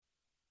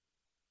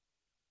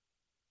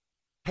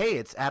Hey,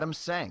 it's Adam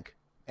Sank.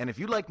 And if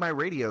you like my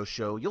radio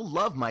show, you'll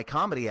love my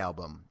comedy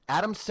album,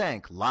 Adam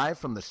Sank, live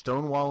from the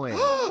Stonewall Inn.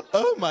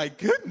 Oh my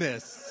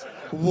goodness.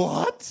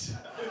 What?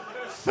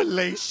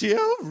 Fellatio?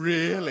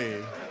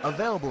 Really?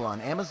 Available on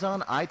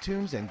Amazon,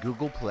 iTunes, and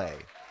Google Play.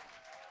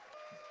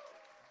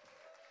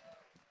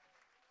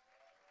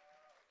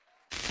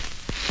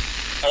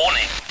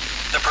 Warning.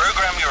 The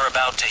program you're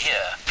about to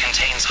hear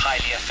contains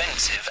highly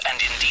offensive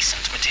and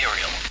indecent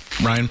material.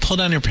 Ryan, pull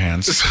down your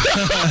pants.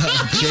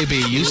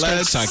 JB, you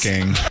start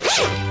sucking.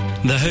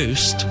 The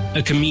host,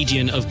 a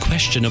comedian of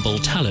questionable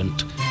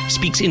talent,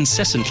 speaks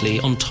incessantly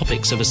on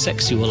topics of a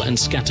sexual and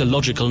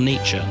scatological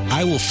nature.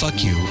 I will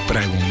fuck you, but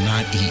I will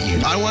not eat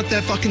you. I want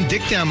that fucking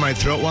dick down my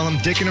throat while I'm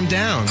dicking him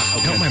down. I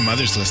hope my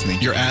mother's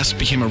listening. Your ass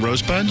became a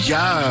rosebud?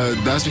 Yeah,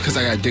 that's because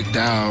I got dicked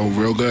down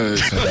real good.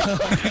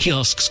 He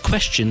asks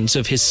questions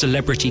of his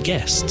celebrity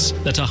guests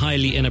that are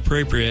highly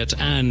inappropriate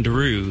and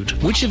rude.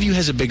 Which of you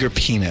has a bigger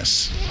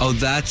penis? Oh,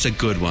 that's a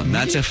good one.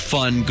 That's a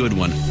fun, good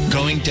one.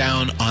 Going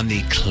down on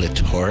the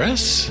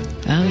clitoris?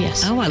 Oh,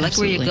 yes. Oh, I like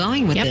absolutely. where you're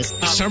going with this.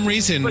 For some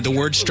reason, the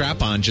word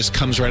strap-on just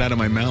comes right out of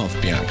my mouth,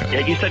 Bianca.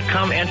 Yeah, you said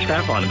come and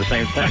strap-on at the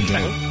same time.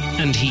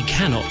 And he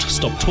cannot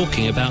stop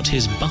talking about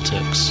his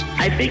buttocks.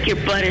 I think your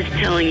butt is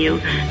telling you,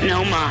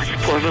 no mas,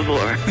 por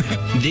favor.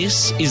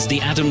 This is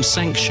the Adam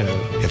Sank Show.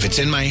 If it's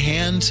in my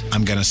hand,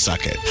 I'm gonna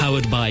suck it.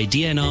 Powered by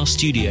DNR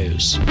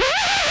Studios.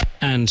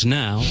 And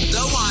now...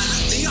 the one,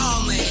 the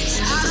only,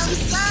 Adam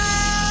Sank!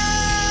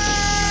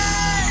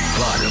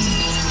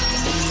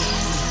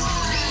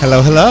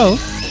 Hello, hello.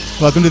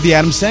 Welcome to the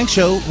Adam Sank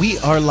Show. We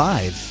are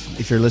live.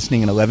 If you're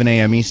listening at 11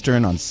 a.m.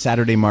 Eastern on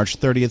Saturday, March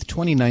 30th,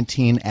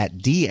 2019 at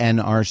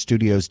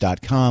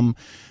dnrstudios.com,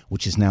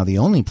 which is now the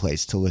only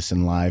place to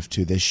listen live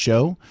to this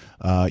show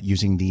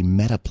using the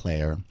Meta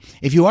Player.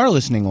 If you are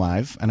listening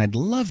live, and I'd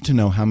love to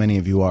know how many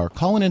of you are,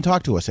 call in and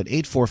talk to us at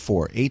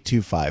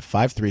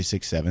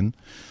 844-825-5367.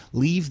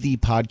 Leave the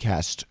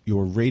podcast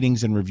your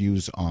ratings and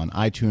reviews on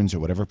iTunes or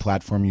whatever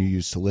platform you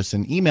use to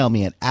listen. Email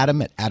me at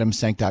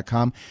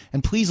adam@adamsank.com.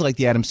 And please like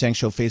the Adam Sank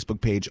Show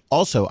Facebook page.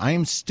 Also, I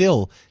am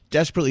still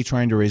desperately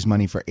trying to raise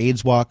money for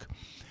AIDS Walk.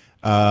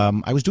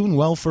 I was doing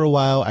well for a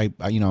while.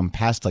 I'm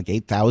past like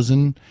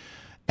 8,000,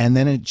 and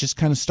then it just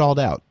kind of stalled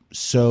out.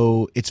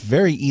 So it's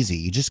very easy.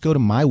 You just go to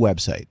my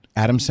website,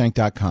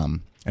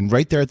 adamsank.com, and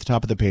right there at the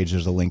top of the page,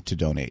 there's a link to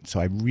donate. So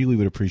I really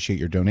would appreciate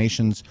your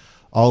donations,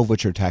 all of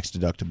which are tax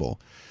deductible.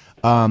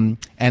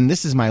 And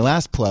this is my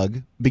last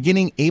plug.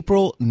 Beginning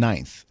April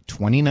 9th,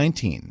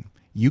 2019,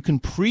 you can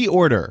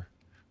pre-order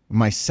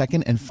my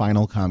second and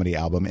final comedy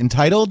album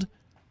entitled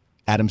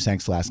Adam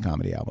Sank's Last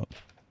Comedy Album.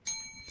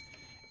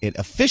 It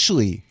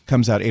officially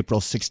comes out April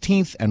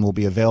 16th and will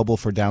be available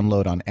for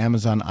download on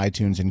Amazon,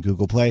 iTunes, and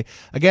Google Play.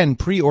 Again,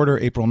 pre-order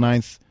April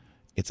 9th.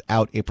 It's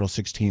out April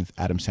 16th,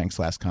 Adam Sank's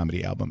Last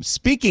Comedy Album.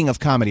 Speaking of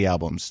comedy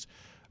albums,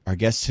 our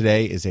guest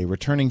today is a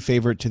returning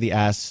favorite to the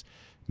ass,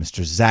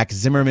 Mr. Zach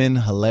Zimmerman,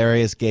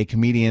 hilarious gay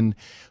comedian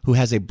who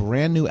has a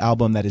brand new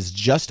album that is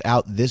just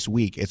out this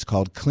week. It's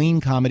called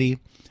Clean Comedy.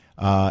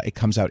 It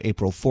comes out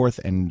April 4th,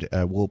 and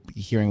we'll be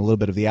hearing a little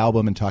bit of the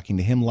album and talking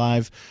to him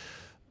live.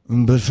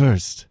 But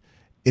first,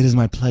 it is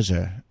my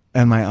pleasure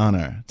and my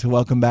honor to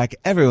welcome back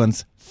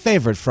everyone's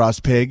favorite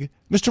frost pig,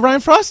 Mr. Ryan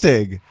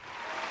Frostig.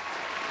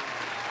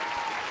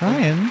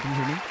 Ryan? Can you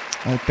hear me?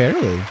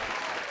 Barely.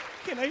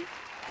 Can I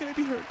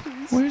be heard,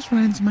 please? Where's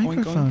Ryan's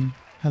microphone?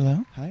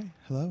 Hello? Hi.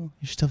 Hello.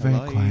 You're still very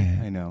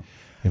quiet. I know.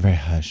 You're very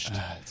hushed.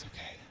 It's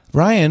okay.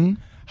 Ryan.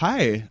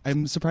 Hi.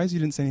 I'm surprised you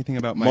didn't say anything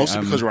about my...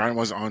 Mostly because Ryan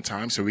was on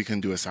time, so we can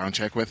do a sound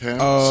check with him.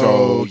 Oh,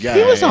 so, yeah.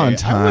 He was on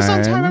time. I was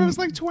on time. I was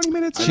like 20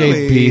 minutes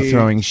early. JB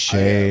throwing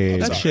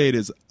shade. That shade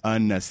is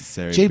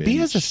unnecessary. JB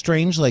has a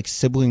strange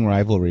sibling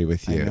rivalry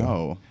with you. I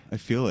know. I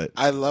feel it.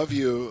 I love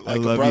you like I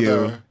love a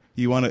brother. you.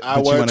 You want to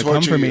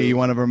come for me. You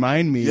want to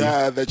remind me.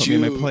 Yeah, that put you...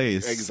 me in my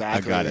place.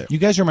 Exactly. I got it. You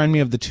guys remind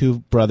me of the two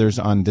brothers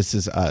on This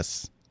Is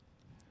Us.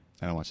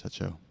 I don't watch that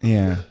show.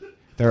 Yeah.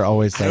 They're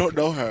always I don't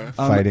know her.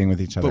 Fighting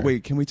with each other. But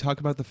wait, can we talk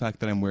about the fact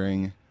that I'm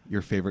wearing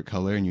your favorite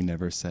color and you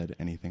never said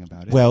anything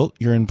about it? Well,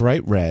 you're in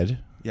bright red.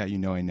 Yeah, you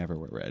know I never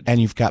wear red. And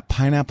you've got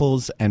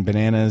pineapples and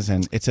bananas,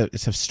 and it's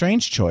a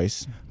strange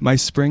choice. My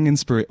spring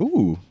inspiration...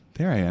 Ooh,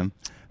 there I am.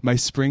 My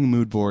spring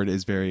mood board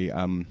is very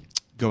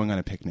going on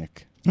a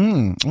picnic.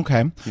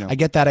 Okay. You know. I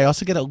get that. I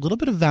also get a little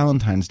bit of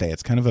Valentine's Day.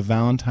 It's kind of a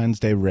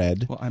Valentine's Day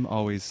red. Well, I'm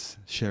always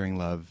sharing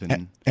love.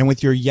 And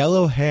with your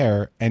yellow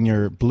hair and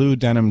your blue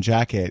denim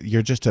jacket,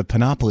 you're just a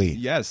panoply.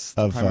 Yes.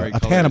 Of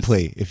a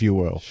panoply, if you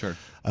will. Sure.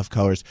 Of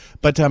colors.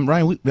 But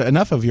Ryan,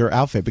 enough of your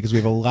outfit because we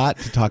have a lot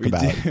to talk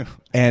about. Do.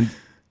 And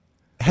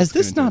has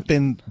this not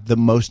been the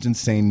most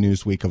insane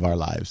news week of our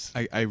lives?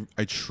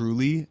 I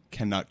truly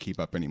cannot keep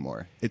up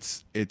anymore.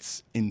 It's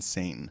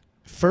insane.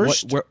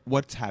 First,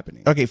 what's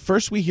happening? Okay,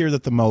 first we hear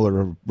that the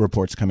Mueller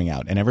report's coming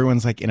out, and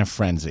everyone's like in a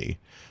frenzy.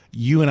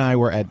 You and I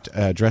were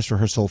at dress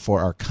rehearsal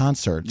for our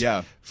concert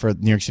for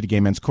New York City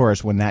Gay Men's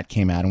Chorus when that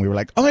came out, and we were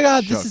like, oh my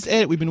God, this is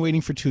it. We've been waiting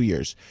for 2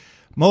 years.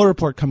 Mueller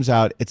report comes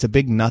out. It's a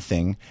big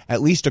nothing,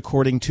 at least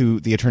according to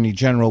the Attorney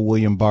General,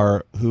 William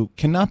Barr, who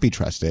cannot be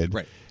trusted.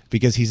 Right.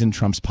 because he's in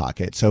Trump's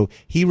pocket. So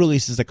he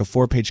releases like a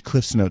 4-page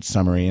Cliff's Notes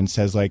summary and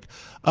says like,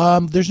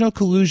 there's no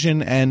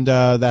collusion and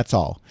that's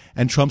all.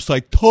 And Trump's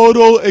like,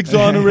 total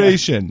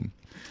exoneration.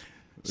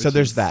 So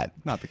there's that.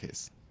 Not the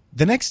case.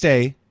 The next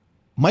day,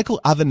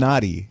 Michael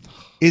Avenatti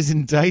is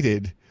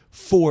indicted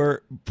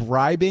for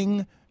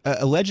bribing,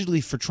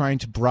 allegedly for trying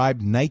to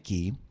bribe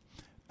Nike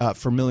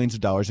for millions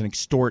of dollars and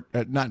extort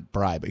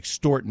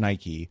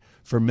Nike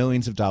for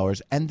millions of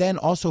dollars, and then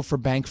also for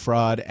bank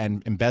fraud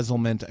and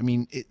embezzlement. I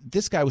mean,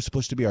 this guy was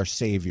supposed to be our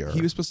savior.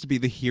 He was supposed to be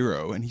the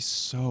hero, and he's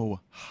so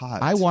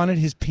hot. I wanted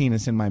his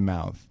penis in my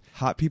mouth.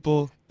 Hot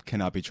people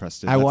cannot be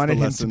trusted. I wanted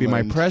him to be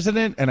my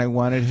president, and I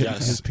wanted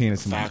his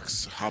penis in my mouth.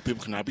 Facts. Hot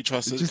people cannot be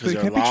trusted Just because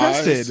they they're can't be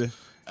lies,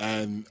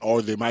 trusted.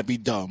 or they might be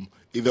dumb.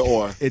 Either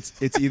or. It's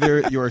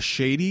either you're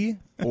shady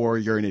or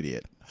you're an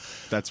idiot.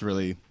 That's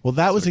really well.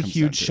 That was a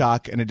huge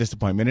shock and a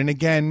disappointment. And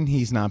again,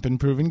 he's not been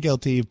proven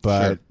guilty,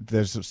 but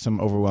there's some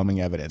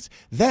overwhelming evidence.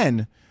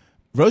 Then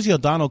Rosie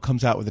O'Donnell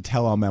comes out with a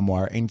tell-all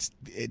memoir and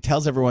it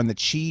tells everyone that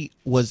she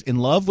was in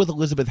love with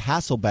Elizabeth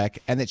Hasselbeck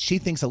and that she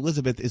thinks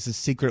Elizabeth is a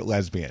secret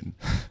lesbian.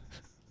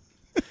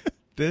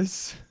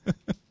 This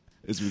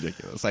is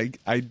ridiculous.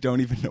 I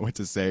don't even know what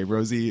to say.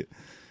 Rosie.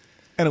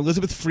 And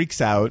Elizabeth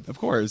freaks out. Of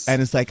course.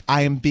 And is like,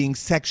 I am being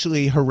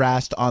sexually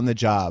harassed on the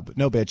job.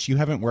 No, bitch, you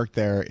haven't worked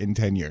there in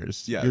 10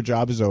 years. Yeah. Your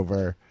job is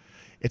over.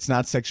 It's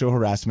not sexual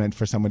harassment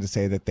for someone to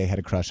say that they had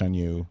a crush on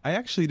you. I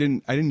actually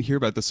didn't hear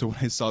about this. So when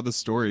I saw the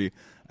story,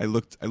 I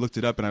looked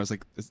it up and I was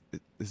like,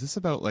 is this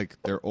about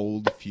like their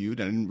old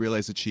feud? I didn't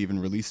realize that she even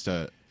released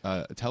a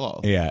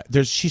tell-all. Yeah.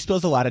 She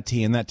spills a lot of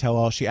tea in that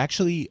tell-all. She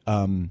actually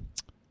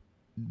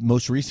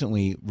most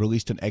recently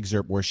released an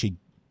excerpt where she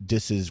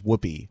disses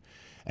Whoopi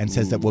and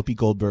says that Whoopi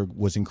Goldberg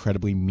was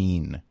incredibly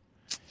mean.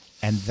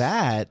 And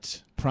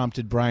that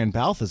prompted Brian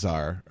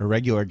Balthazar, a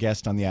regular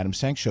guest on the Adam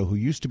Sank Show, who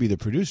used to be the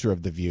producer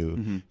of The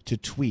View, to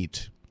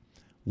tweet,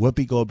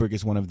 Whoopi Goldberg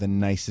is one of the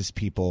nicest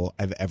people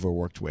I've ever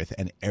worked with,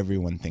 and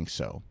everyone thinks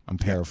so. I'm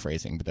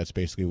paraphrasing, but that's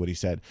basically what he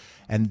said.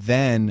 And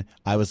then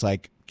I was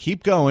like,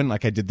 keep going,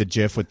 like I did the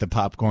GIF with the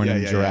popcorn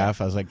and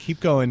giraffe. I was like, keep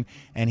going.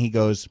 And he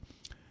goes,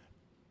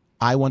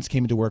 I once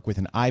came into work with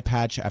an eye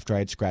patch after I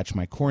had scratched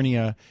my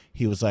cornea.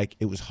 He was like,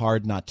 it was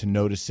hard not to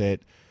notice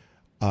it.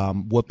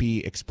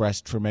 Whoopi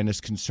expressed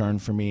tremendous concern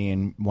for me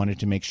and wanted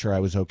to make sure I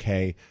was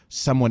okay.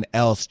 Someone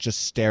else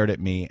just stared at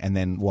me and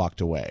then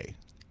walked away.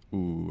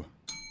 Ooh,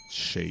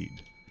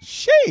 shade.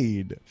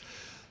 Shade.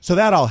 So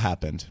that all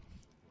happened.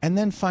 And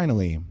then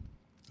finally,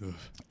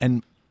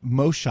 and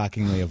most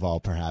shockingly of all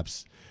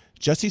perhaps,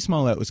 Jussie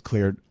Smollett was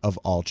cleared of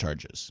all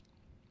charges.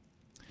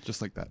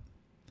 Just like that.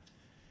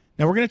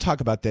 Now, we're going to talk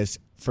about this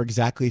for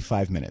exactly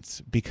 5 minutes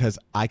because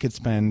I could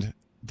spend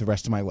the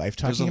rest of my life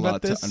talking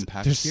about this. There's a lot to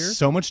unpack There's here.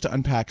 so much to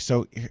unpack.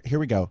 So here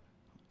we go.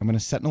 I'm going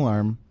to set an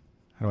alarm.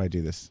 How do I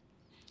do this?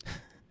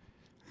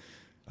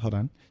 Hold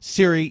on.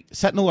 Siri,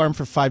 set an alarm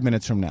for 5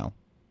 minutes from now.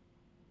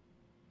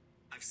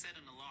 I've set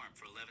an alarm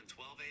for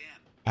 11:12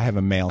 a.m. I have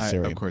a male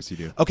Siri. Of course you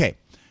do. Okay.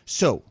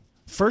 So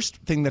first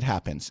thing that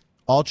happens,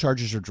 all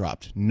charges are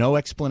dropped. No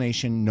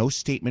explanation, no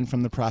statement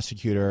from the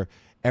prosecutor.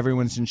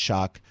 Everyone's in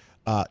shock.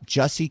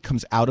 Jussie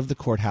comes out of the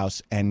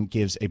courthouse and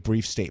gives a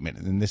brief statement,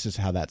 and this is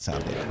how that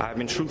sounded. I've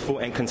been truthful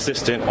and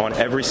consistent on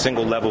every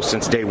single level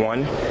since day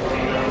one.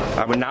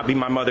 I would not be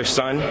my mother's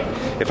son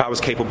if I was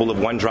capable of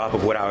one drop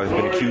of what I have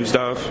been accused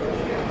of.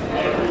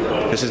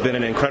 This has been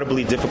an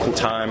incredibly difficult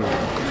time,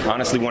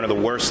 honestly one of the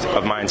worst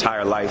of my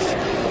entire life.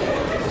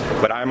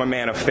 But I am a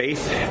man of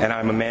faith, and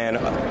I'm a man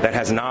that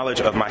has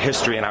knowledge of my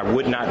history, and I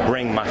would not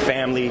bring my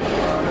family,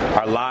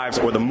 our lives,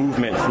 or the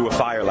movement through a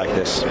fire like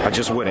this. I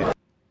just wouldn't.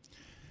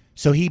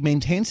 So he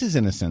maintains his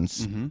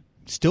innocence,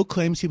 still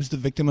claims he was the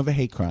victim of a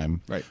hate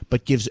crime,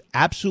 but gives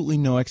absolutely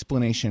no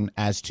explanation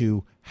as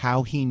to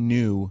how he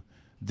knew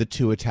the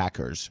two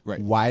attackers,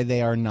 why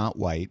they are not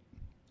white,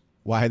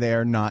 why they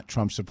are not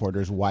Trump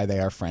supporters, why they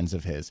are friends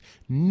of his.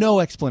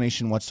 No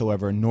explanation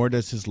whatsoever, nor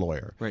does his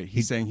lawyer. Right.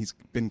 He's saying he's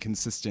been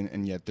consistent,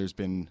 and yet there's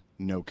been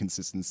no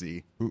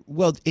consistency.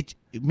 Well,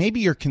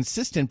 maybe you're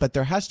consistent, but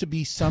there has to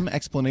be some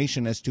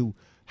explanation as to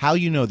how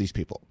you know these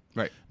people.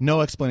 Right.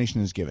 No explanation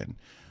is given.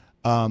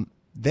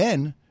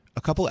 Then,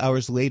 a couple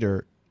hours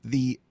later,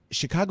 the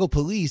Chicago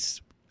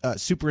police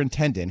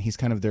superintendent, he's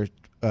kind of their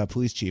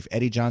police chief,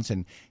 Eddie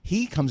Johnson,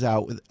 he comes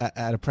out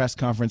at a press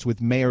conference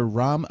with Mayor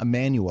Rahm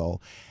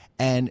Emanuel.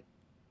 And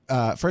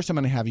first I'm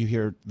going to have you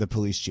hear the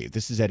police chief.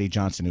 This is Eddie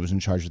Johnson, who was in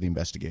charge of the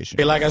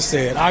investigation. Like I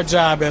said, our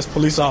job as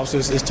police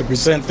officers is to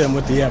present them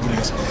with the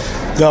evidence.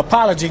 The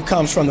apology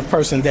comes from the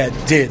person that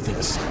did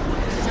this.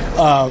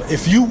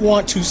 If you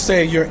want to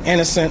say you're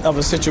innocent of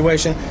a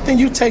situation, then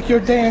you take your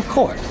day in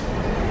court.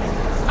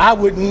 I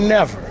would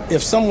never,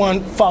 if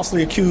someone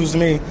falsely accused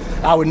me,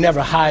 I would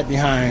never hide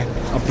behind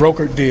a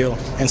brokered deal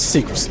and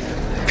secrecy.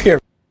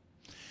 Period.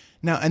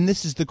 Now, and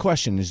this is the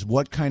question, is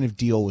what kind of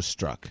deal was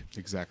struck?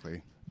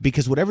 Exactly.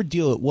 Because whatever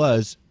deal it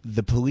was,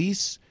 the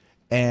police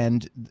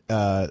and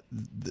the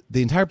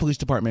entire police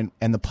department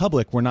and the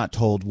public were not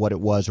told what it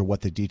was or what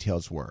the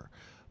details were.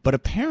 But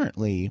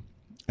apparently,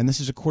 and this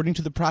is according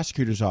to the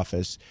prosecutor's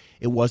office,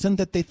 it wasn't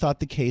that they thought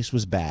the case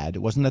was bad. It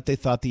wasn't that they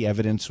thought the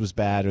evidence was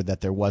bad or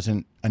that there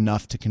wasn't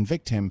enough to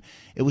convict him.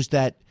 It was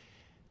that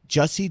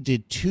Jussie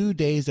did 2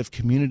 days of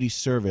community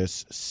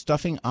service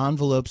stuffing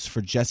envelopes for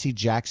Jesse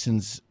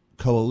Jackson's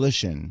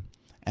coalition,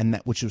 and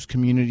that which was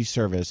community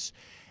service,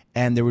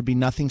 and there would be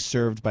nothing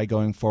served by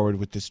going forward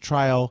with this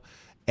trial,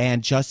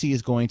 and Jussie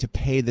is going to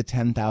pay the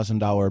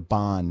 $10,000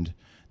 bond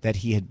that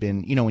he had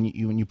been,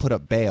 when you put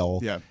up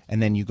bail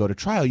and then you go to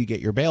trial, you get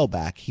your bail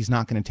back. He's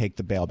not going to take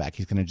the bail back.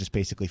 He's going to just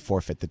basically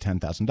forfeit the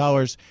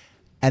 $10,000,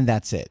 and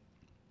that's it.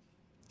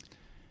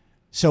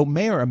 So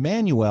Mayor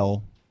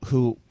Emanuel,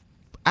 who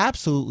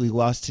absolutely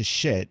lost his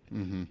shit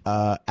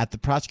at the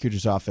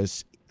prosecutor's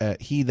office,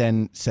 he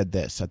then said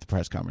this at the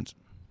press conference.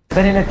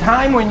 That in a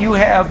time when you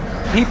have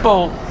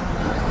people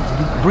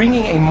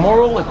bringing a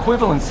moral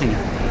equivalency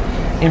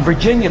in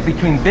Virginia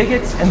between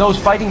bigots and those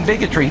fighting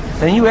bigotry,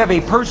 then you have a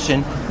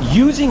person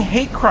using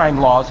hate crime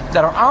laws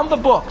that are on the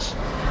books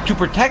to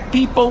protect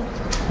people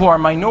who are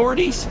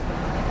minorities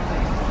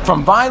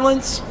from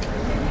violence,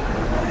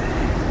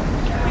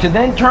 to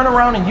then turn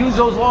around and use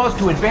those laws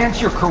to advance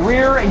your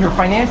career and your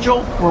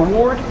financial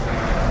reward.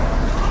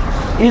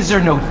 Is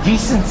there no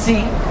decency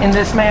in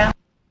this man?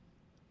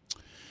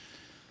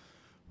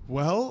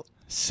 Well,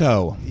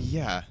 so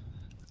yeah,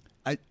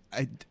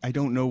 I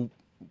don't know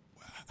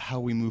how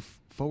we move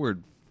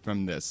forward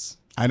from this.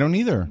 I don't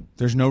either.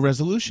 There's no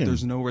resolution.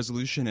 There's no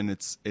resolution, and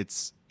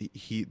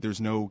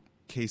there's no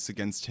case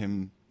against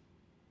him.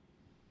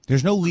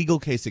 There's no legal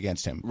case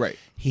against him. Right.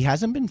 He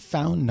hasn't been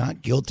found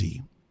not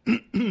guilty.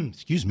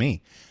 Excuse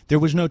me. There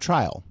was no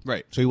trial.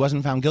 Right. So he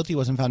wasn't found guilty,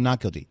 wasn't found not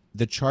guilty.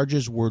 The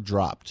charges were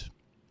dropped.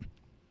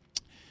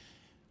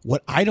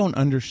 What I don't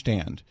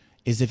understand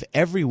is if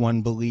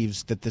everyone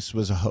believes that this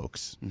was a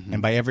hoax,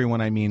 and by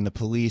everyone I mean the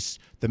police,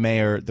 the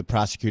mayor, the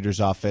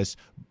prosecutor's office,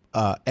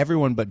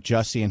 everyone but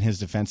Jussie and his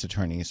defense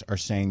attorneys are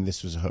saying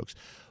this was a hoax.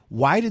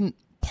 Why didn't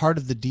part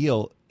of the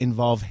deal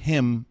involve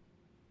him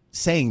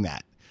saying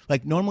that?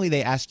 Like normally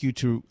they ask you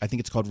to, I think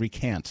it's called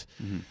recant,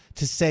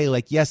 to say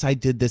like, yes, I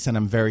did this and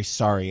I'm very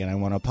sorry and I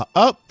want to.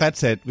 Oh,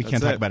 that's it. We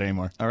can't talk about it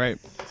anymore. All right.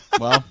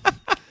 Well,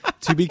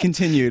 to be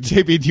continued.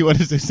 JB, do you want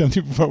to say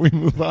something before we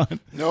move on?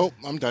 Nope,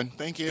 I'm done.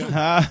 Thank you.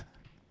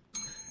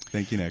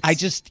 Thank you, Nick. I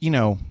just,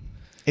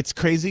 it's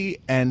crazy.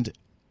 And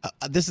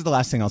this is the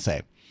last thing I'll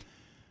say.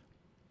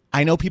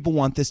 I know people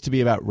want this to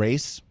be about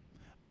race.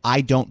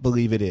 I don't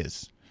believe it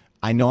is.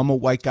 I know I'm a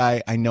white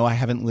guy. I know I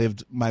haven't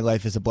lived my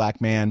life as a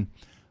black man.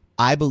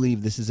 I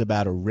believe this is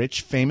about a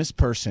rich, famous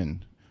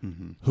person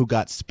who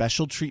got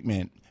special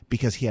treatment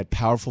because he had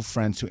powerful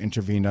friends who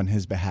intervened on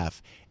his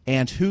behalf,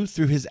 and who,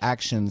 through his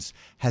actions,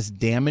 has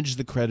damaged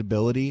the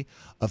credibility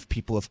of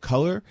people of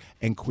color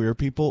and queer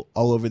people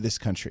all over this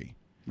country.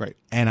 Right.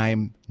 And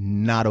I'm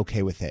not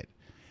okay with it.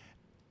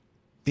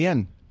 The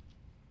end.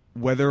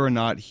 Whether or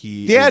not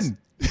he The end.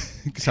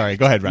 Sorry,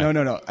 go ahead,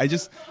 Ryan.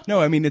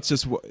 No. I mean, it's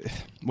just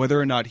whether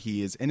or not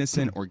he is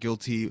innocent or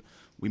guilty,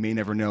 we may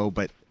never know,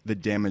 but the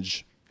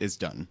damage is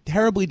done.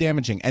 Terribly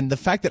damaging. And the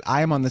fact that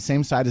I am on the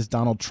same side as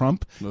Donald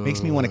Trump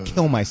makes me want to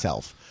kill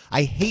myself.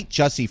 I hate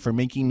Jussie for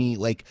making me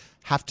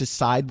have to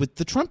side with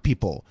the Trump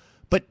people.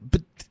 But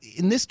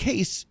in this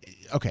case,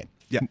 okay.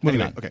 Yeah.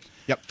 Moving on. Okay.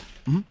 Yep.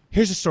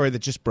 Here's a story that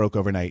just broke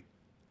overnight.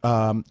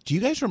 Do you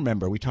guys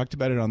remember, we talked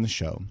about it on the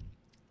show,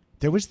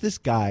 there was this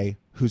guy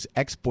whose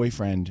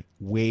ex-boyfriend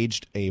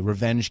waged a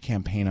revenge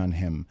campaign on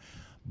him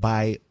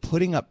by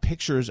putting up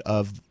pictures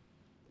of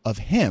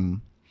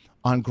him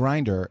on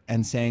Grindr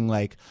and saying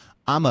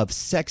I'm a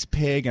sex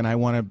pig and I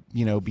want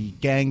to be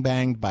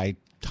gangbanged by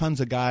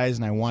tons of guys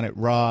and I want it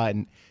raw.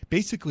 And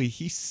basically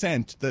he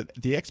sent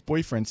the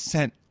ex-boyfriend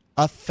sent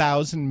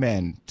 1,000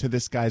 men to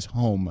this guy's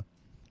home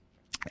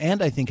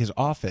and I think his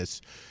office,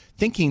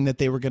 thinking that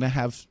they were going to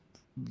have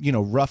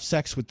rough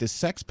sex with this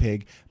sex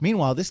pig.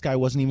 Meanwhile, this guy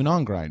wasn't even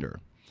on Grindr.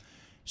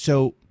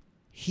 So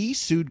he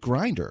sued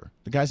Grindr.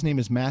 The guy's name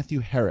is Matthew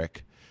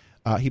Herrick.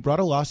 He brought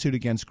a lawsuit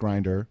against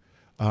Grindr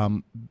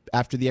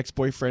after the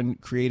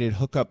ex-boyfriend created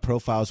hookup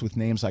profiles with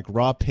names like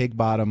Raw Pig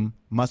Bottom,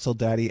 Muscle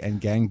Daddy,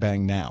 and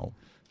Gangbang Now.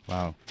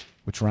 Wow.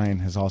 Which Ryan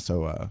has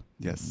also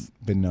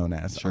been known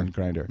as on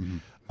Grindr.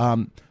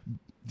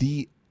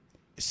 The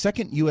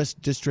Second U.S.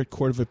 District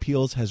Court of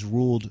Appeals has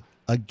ruled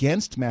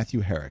against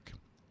Matthew Herrick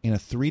in a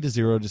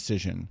 3-0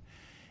 decision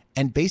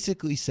and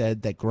basically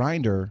said that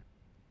Grindr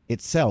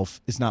itself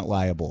is not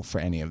liable for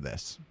any of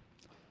this.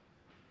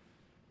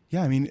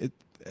 Yeah, I mean,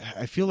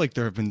 I feel like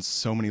there have been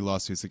so many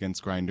lawsuits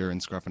against Grindr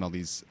and Scruff and all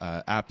these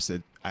apps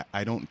that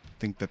I don't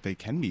think that they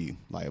can be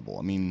liable.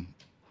 I mean,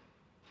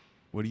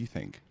 what do you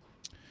think?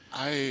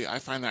 I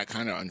find that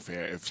kind of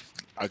unfair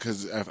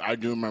because if I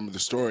do remember the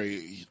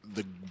story,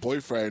 the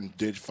boyfriend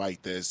did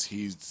fight this.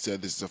 He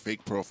said this is a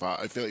fake profile.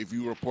 I feel if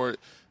you report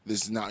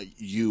this is not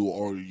you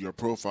or your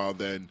profile,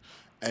 then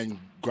and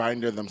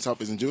Grindr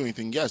themselves isn't doing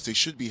anything, yes, they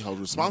should be held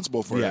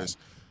responsible for this.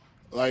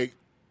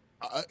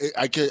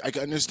 I can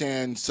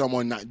understand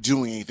someone not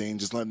doing anything,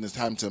 just letting this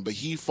happen to him. But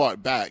he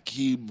fought back.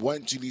 He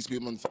went to these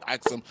people and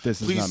asked them,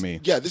 "This is not me.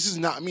 Yeah, this is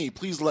not me.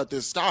 Please let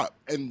this stop."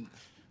 And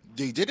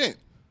they didn't.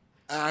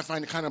 And I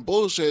find it kind of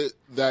bullshit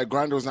that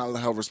Grindr was not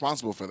held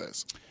responsible for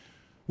this.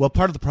 Well,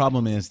 part of the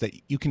problem is that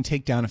you can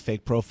take down a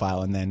fake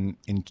profile and then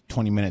in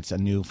 20 minutes a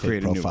new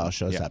fake profile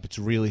shows up. It's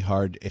really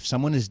hard. If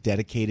someone is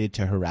dedicated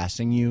to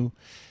harassing you,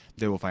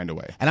 they will find a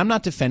way. And I'm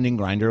not defending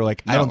Grindr.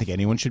 Like, I don't think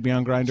anyone should be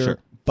on Grindr,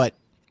 but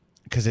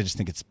because I just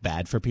think it's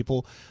bad for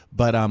people.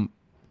 But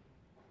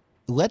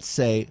let's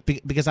say,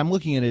 because I'm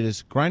looking at it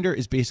as Grindr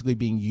is basically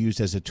being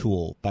used as a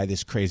tool by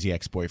this crazy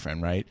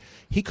ex-boyfriend, right?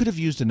 He could have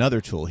used another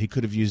tool. He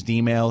could have used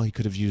email. He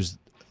could have used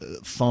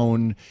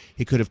phone.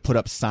 He could have put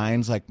up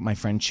signs like my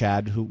friend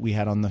Chad, who we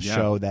had on the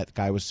show. That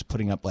guy was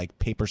putting up like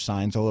paper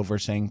signs all over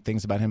saying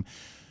things about him.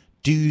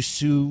 Do you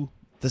sue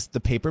the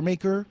paper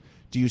maker?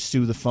 Do you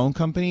sue the phone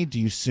company? Do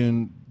you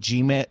sue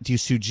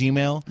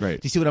Gmail?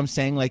 Right. Do you see what I'm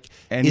saying? Like,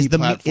 Any is the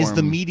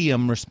platform.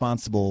 medium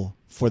responsible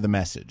for the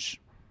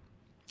message?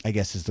 I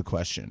guess is the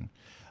question.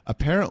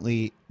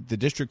 Apparently, the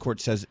district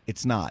court says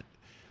it's not.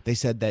 They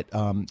said that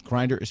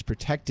Grindr is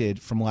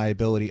protected from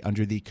liability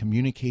under the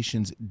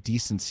Communications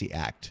Decency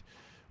Act,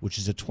 which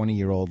is a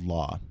 20-year-old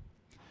law.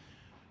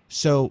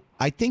 So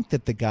I think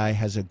that the guy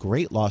has a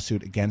great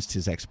lawsuit against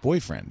his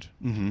ex-boyfriend.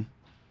 Mm-hmm.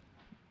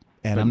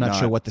 And But I'm not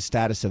sure what the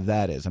status of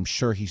that is. I'm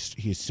sure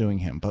he's suing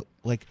him. But,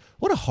 like,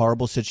 what a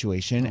horrible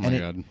situation. Oh, my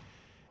God.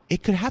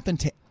 It could happen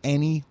to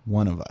any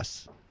one of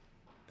us.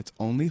 It's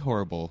only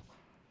horrible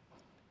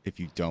if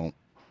you don't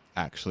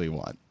actually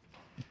want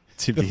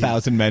to The be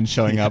 1,000 men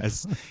showing up.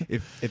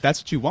 If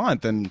that's what you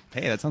want, then,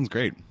 hey, that sounds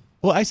great.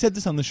 Well, I said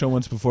this on the show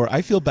once before.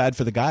 I feel bad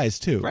for the guys,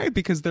 too. Right,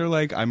 because they're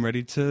like, I'm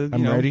ready to,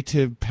 I'm ready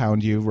to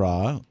pound you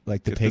raw,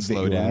 like the Get pig the that you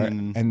load in are.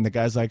 and- And the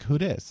guy's like, who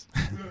dis?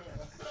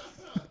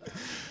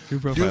 New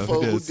profile,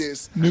 Who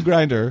dis? New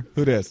Grindr,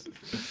 who dis?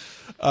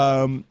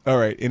 All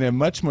right, in a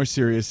much more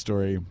serious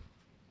story,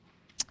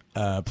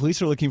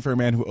 police are looking for a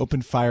man who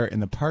opened fire in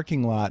the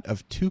parking lot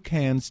of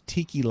Toucan's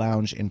Tiki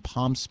Lounge in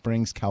Palm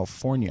Springs,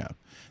 California.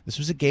 This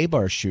was a gay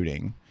bar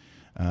shooting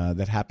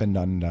that happened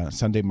on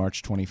Sunday,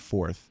 March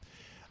 24th.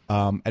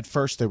 At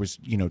first, there was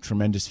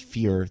tremendous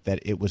fear that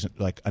it was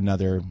like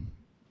another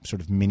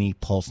sort of mini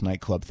Pulse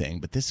nightclub thing,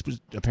 but this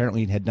was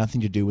apparently had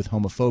nothing to do with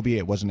homophobia.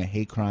 It wasn't a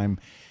hate crime.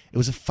 It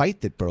was a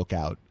fight that broke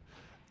out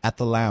at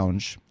the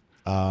lounge.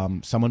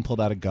 Someone pulled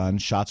out a gun.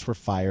 Shots were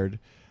fired.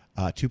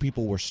 2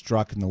 people were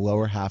struck in the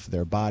lower half of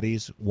their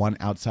bodies, one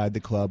outside the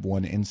club,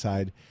 one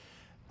inside.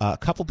 A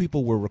couple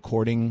people were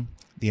recording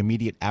the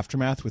immediate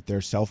aftermath with their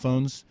cell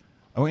phones.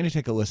 I want you to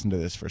take a listen to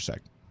this for a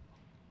sec.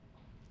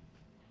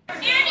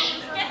 Annie,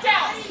 get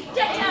down!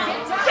 Get down!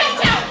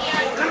 Get down!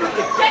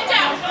 Get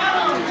down!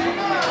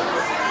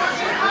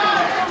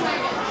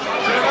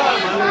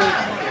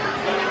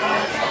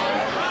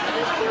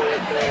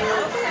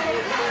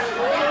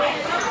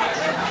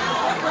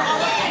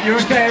 You're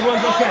okay,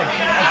 everyone's okay.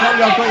 I've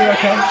got you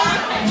okay.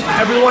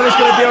 Everyone is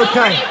going to be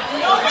okay.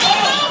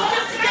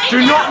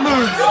 Do not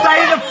move.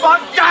 Stay the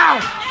fuck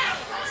down.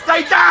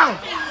 Stay down.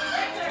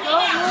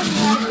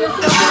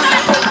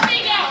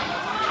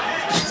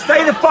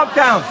 Stay the fuck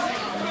down.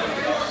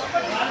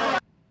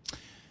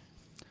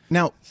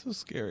 Now, so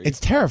scary. It's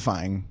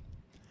terrifying.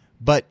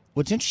 But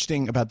what's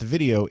interesting about the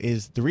video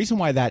is the reason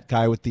why that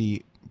guy with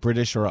the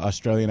British or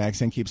Australian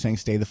accent keeps saying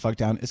stay the fuck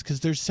down is because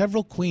there's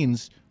several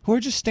queens who are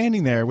just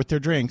standing there with their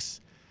drinks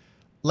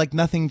like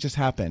nothing just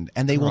happened,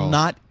 and they will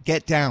not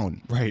get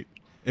down. Right.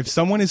 If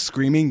someone is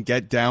screaming,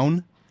 get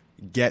down,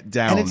 get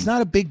down. And it's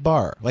not a big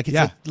bar. Like, it's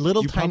a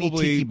little tiny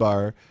tiki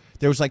bar.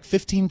 There was like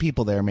 15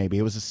 people there maybe.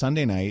 It was a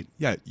Sunday night.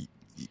 Yeah.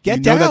 Get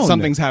you down. know that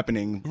something's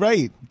happening.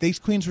 Right. These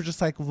queens were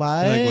just like, what?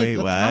 Like, wait,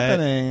 What's what?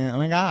 happening? Oh,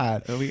 my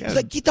God. Oh, yeah. It's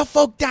like, get the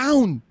fuck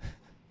down.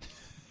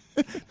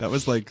 That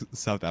was like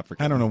South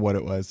Africa. I don't know what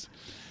it was.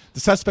 The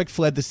suspect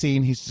fled the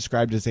scene. He's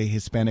described as a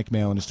Hispanic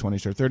male in his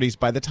 20s or 30s.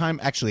 By the time,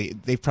 actually,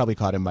 they've probably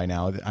caught him by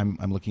now. I'm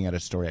looking at a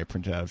story I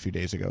printed out a few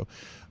days ago.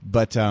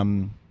 But,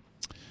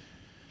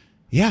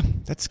 yeah,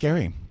 that's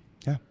scary.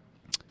 Yeah.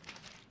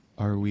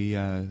 Are we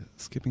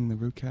skipping the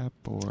recap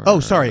or? Oh,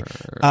 sorry.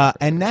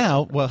 And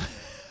now, well,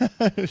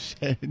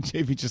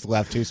 JP just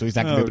left too, so he's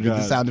not going to be able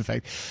to do the sound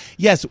effect.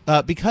 Yes,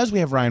 because we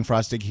have Ryan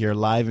Frostig here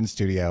live in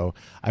studio,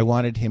 I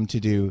wanted him to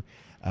do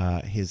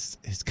his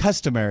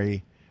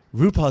customary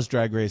RuPaul's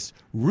Drag Race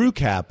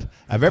recap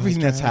of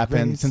everything that's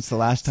happened since the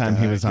last time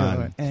he was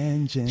on.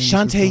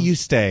 Shantae, you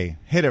stay.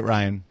 Hit it,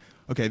 Ryan.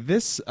 Okay,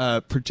 this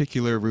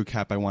particular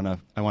recap, I want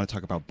to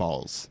talk about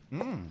balls.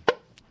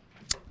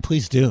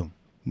 Please do.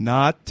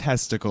 Not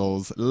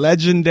testicles.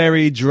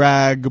 Legendary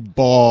drag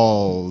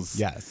balls.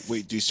 Yes.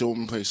 Wait, do you still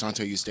want to play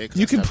Shantae You Stay?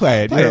 You can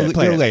play it.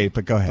 You're late,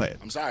 but go ahead.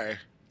 I'm sorry.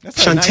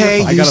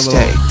 Shantae, I got a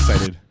little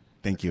excited.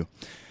 Thank you.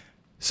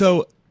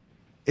 So,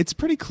 it's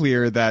pretty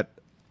clear that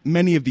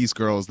many of these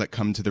girls that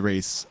come to the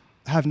race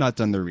have not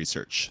done their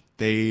research.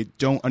 They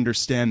don't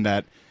understand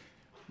that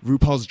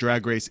RuPaul's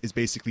Drag Race is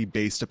basically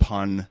based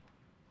upon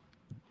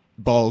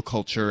ball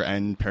culture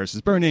and Paris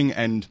is Burning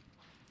and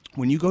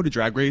when you go to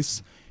Drag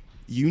Race,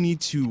 you need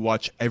to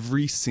watch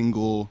every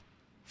single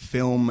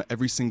film,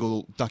 every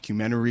single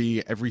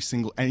documentary,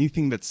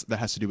 anything that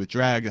has to do with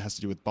drag, that has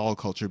to do with ball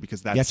culture,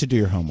 because that's, you have to do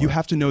your homework. You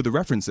have to know the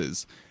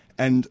references.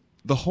 And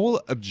the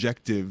whole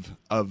objective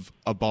of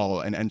a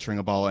ball and entering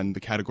a ball and the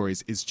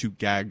categories is to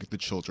gag the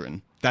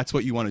children. That's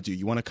what you want to do.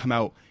 You want to come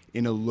out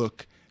in a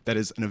look that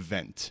is an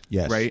event,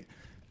 yes. right?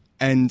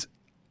 And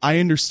I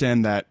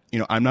understand that,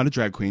 I'm not a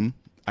drag queen.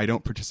 I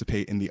don't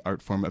participate in the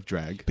art form of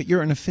drag. But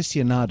you're an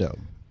aficionado.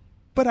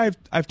 But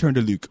I've turned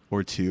a look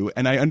or two,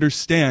 and I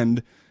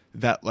understand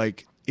that,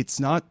 like, it's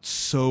not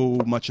so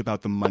much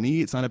about the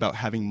money. It's not about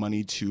having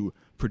money to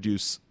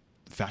produce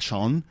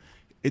fashion.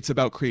 It's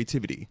about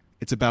creativity.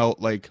 It's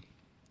about, like,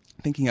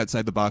 thinking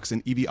outside the box,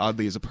 and Evie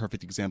Oddly is a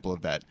perfect example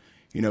of that.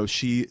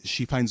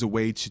 She finds a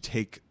way to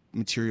take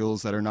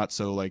materials that are not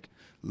so, like,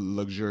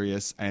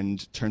 luxurious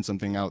and turn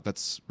something out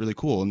that's really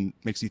cool and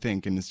makes you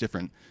think and is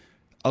different.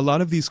 A lot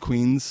of these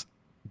queens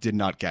did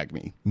not gag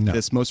me. No.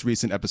 This most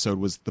recent episode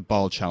was the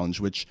ball challenge,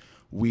 which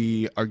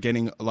we are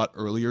getting a lot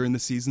earlier in the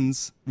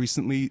seasons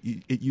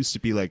recently. It used to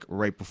be like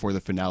right before the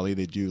finale,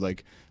 they do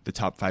like the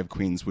top 5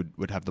 queens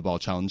would have the ball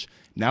challenge.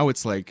 Now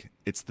it's like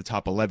it's the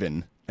top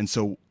 11. And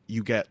so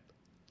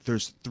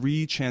there's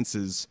 3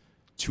 chances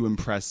to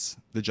impress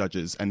the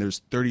judges, and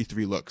there's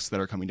 33 looks that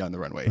are coming down the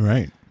runway.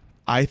 Right.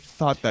 I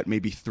thought that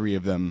maybe 3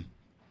 of them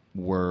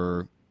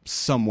were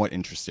somewhat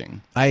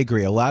interesting. I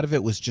agree. A lot of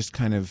it was just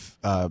kind of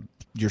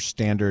your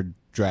standard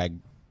drag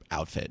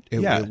outfit.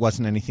 It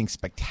wasn't anything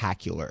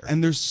spectacular.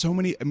 And there's so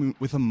many,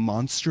 with a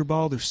monster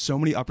ball, there's so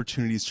many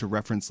opportunities to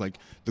reference like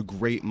the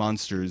great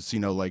monsters,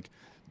 like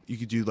you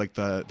could do like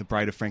the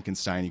Bride of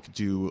Frankenstein, you could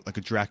do like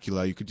a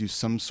Dracula, you could do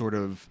some sort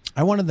of...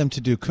 I wanted them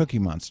to do Cookie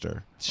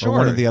Monster. Sure. Or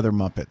one of the other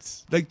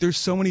Muppets. Like there's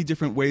so many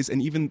different ways,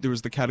 and even there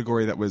was the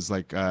category that was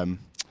like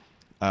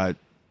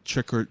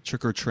Trick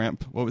or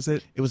Tramp. What was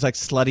it? It was like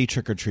Slutty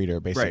Trick or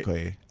Treater,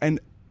 basically. Right. And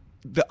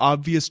the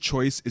obvious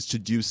choice is to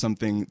do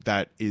something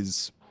that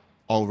is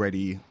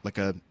already like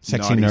a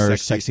sexy naughty,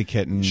 nurse, sexy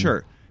kitten.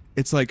 Sure.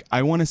 It's like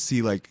I want to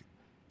see like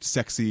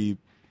sexy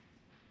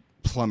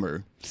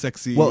plumber,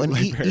 sexy. Well, and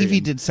librarian. Evie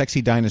did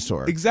sexy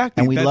dinosaur.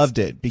 Exactly. And we loved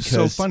it because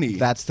so funny.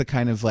 That's the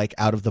kind of like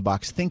out of the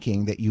box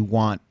thinking that you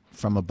want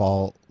from a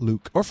ball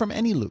look or from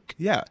any look.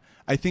 Yeah.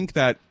 I think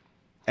that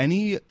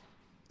any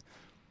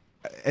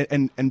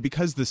and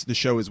because the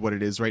show is what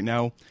it is right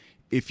now,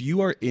 if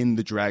you are in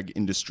the drag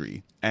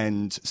industry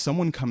and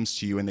someone comes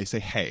to you and they say,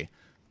 "Hey,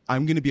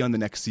 I'm going to be on the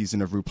next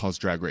season of RuPaul's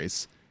Drag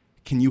Race.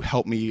 Can you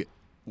help me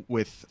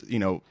with,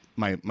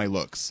 my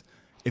looks?"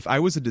 If I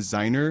was a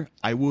designer,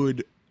 I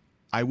would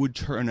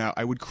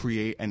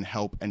create and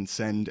help and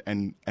send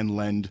and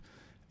lend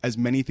as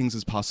many things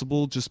as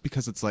possible, just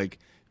because it's like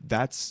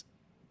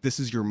this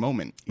is your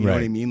moment. You know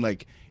what I mean?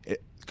 Like,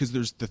 because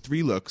there's the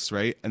 3 looks,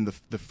 right? And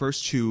the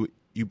first 2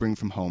 you bring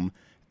from home,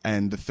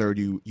 and the third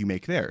you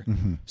make there.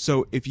 Mm-hmm.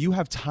 So if you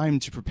have time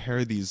to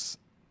prepare these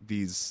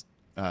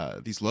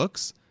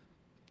looks,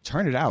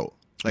 turn it out.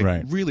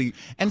 Like really.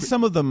 And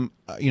some of them,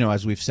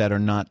 as we've said, they're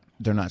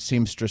not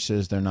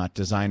seamstresses, they're not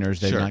designers,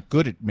 they're not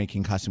good at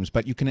making costumes,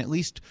 but you can at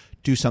least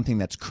do something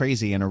that's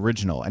crazy and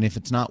original. And if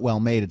it's not well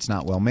made, it's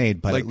not well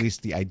made, but like, at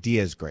least the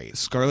idea is great.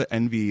 Scarlet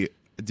Envy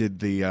did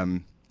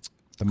the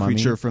Mummy?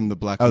 creature from the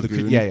Black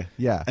Lagoon.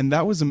 Yeah. And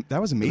that was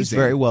amazing. It was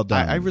very well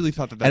done. I really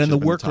thought that and in the should have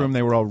been workroom,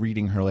 they were all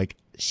reading her like,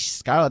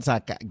 Scarlett's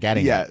not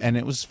getting it. And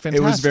it was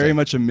fantastic. It was very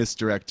much a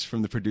misdirect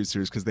from the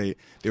producers, because they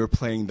were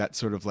playing that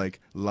sort of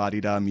like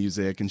la-di-da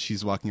music, and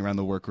she's walking around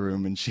the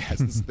workroom and she has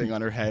this thing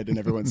on her head and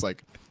everyone's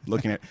like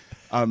looking at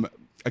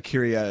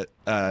Akira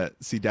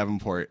C.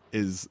 Davenport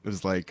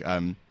was like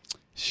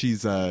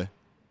she's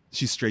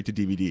straight to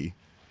DVD.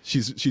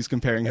 She's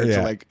comparing her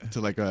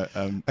to like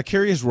a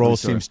Akira's role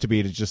seems to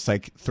be to just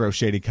like throw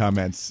shady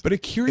comments. But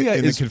Akira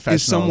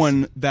is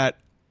someone that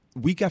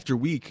week after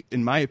week,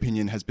 in my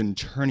opinion, has been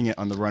turning it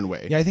on the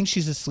runway. Yeah, I think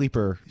she's a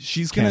sleeper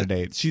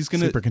candidate. She's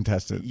gonna sleeper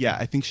contestant. Yeah,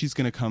 I think she's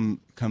gonna come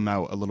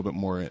out a little bit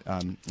more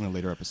in the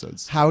later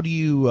episodes. How do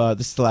you?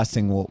 This is the last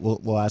thing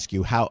we'll ask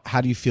you.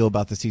 How do you feel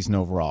about the season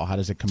overall? How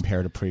does it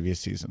compare to previous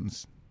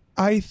seasons?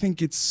 I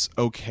think it's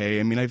okay.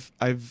 I mean,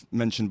 I've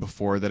mentioned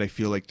before that I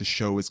feel like the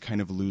show is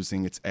kind of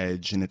losing its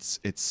edge, and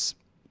it's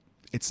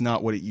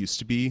not what it used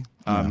to be.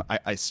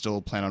 I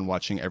still plan on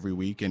watching every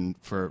week and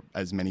for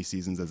as many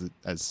seasons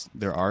as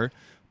there are,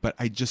 but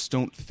I just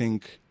don't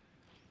think.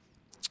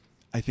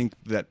 I think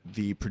that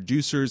the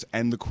producers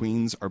and the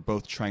queens are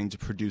both trying to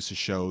produce a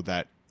show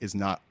that is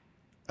not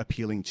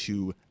appealing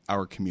to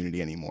our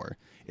community anymore.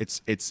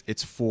 It's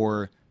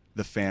for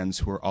the fans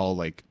who are all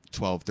like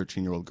 12,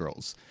 13-year-old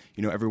girls.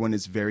 Everyone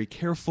is very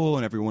careful,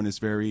 and everyone is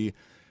very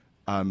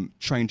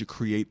trying to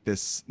create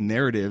this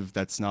narrative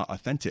that's not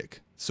authentic.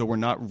 So we're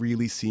not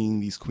really seeing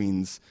these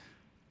queens'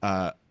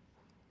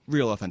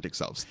 real authentic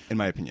selves, in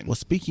my opinion. Well,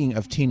 speaking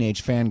of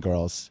teenage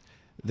fangirls,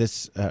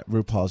 this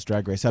RuPaul's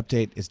Drag Race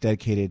update is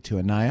dedicated to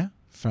Anaya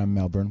from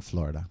Melbourne,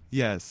 Florida.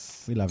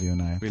 Yes. We love you,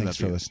 Anaya. Thanks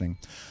for you. listening.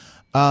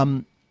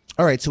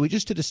 All right, so we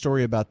just did a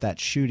story about that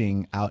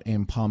shooting out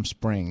in Palm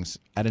Springs.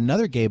 At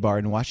another gay bar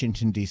in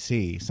Washington,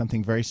 D.C.,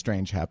 something very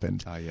strange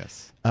happened.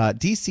 Yes.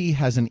 D.C.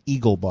 has an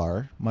Eagle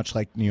bar, much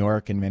like New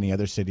York and many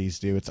other cities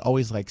do. It's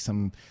always like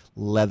some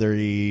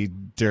leathery,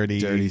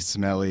 dirty,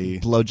 smelly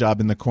blowjob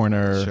in the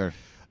corner.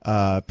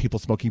 Sure. People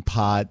smoking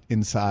pot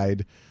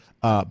inside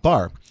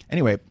bar.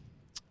 Anyway,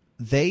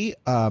 they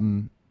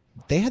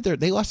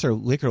lost their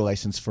liquor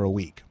license for a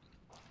week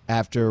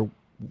after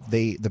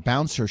the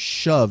bouncer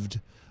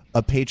shoved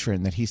a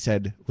patron that he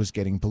said was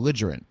getting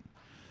belligerent.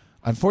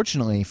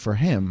 Unfortunately for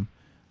him,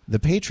 the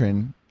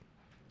patron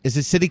is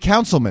a city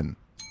councilman.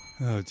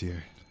 Oh,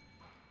 dear.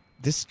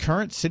 This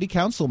current city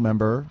council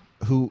member,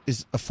 who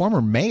is a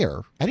former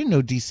mayor, I didn't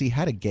know D.C.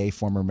 had a gay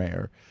former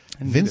mayor,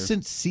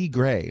 Vincent C.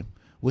 Gray,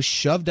 was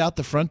shoved out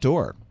the front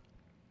door.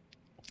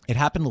 It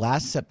happened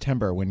last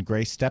September when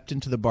Gray stepped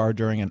into the bar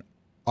during an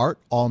Art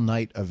All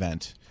Night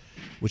event,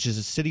 which is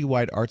a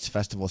citywide arts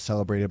festival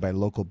celebrated by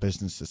local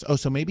businesses. Oh,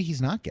 so maybe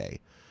he's not gay.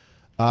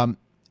 A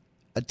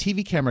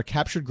TV camera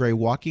captured Gray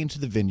walking into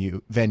the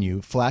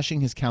venue,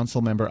 flashing his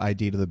council member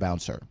ID to the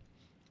bouncer.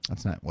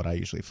 That's not what I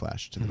usually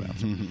flash to the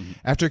bouncer.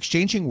 After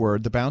exchanging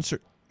words,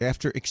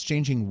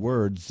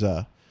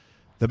 the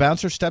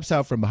bouncer steps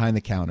out from behind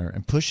the counter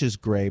and pushes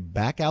Gray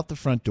back out the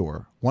front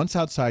door. Once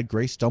outside,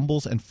 Gray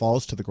stumbles and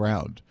falls to the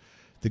ground.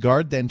 The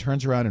guard then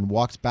turns around and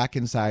walks back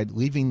inside,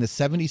 leaving the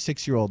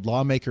 76-year-old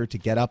lawmaker to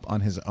get up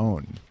on his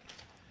own.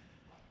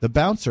 The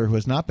bouncer, who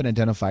has not been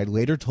identified,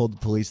 later told the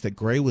police that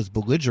Gray was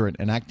belligerent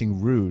and acting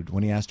rude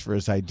when he asked for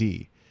his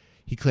ID.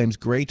 He claims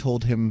Gray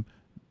told him,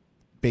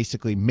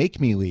 basically, make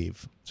me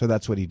leave, so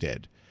that's what he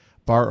did.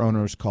 Bar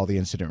owners call the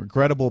incident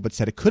regrettable, but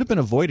said it could have been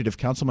avoided if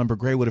Councilmember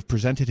Gray would have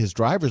presented his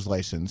driver's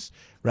license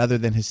rather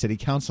than his city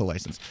council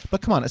license.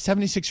 But come on, a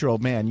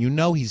 76-year-old man, you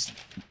know he's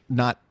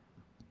not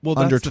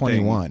under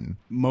 21.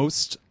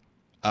 Most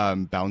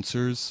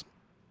bouncers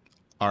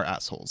are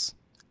assholes.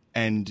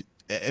 And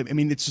I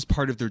mean, it's just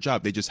part of their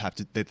job. They just have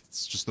to.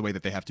 That's just the way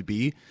that they have to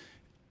be.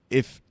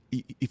 If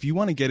you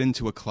want to get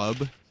into a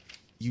club,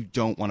 you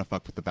don't want to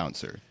fuck with the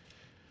bouncer.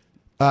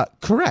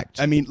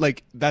 Correct. I mean,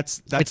 like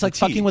that's it's like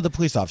fucking with a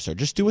police officer.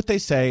 Just do what they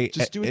say.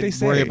 Just do what they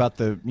say. Worry about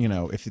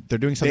if they're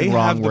doing something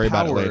wrong. Worry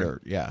about it later.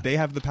 Yeah, they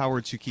have the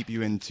power to keep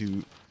you in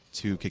to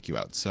kick you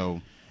out.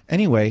 So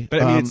anyway,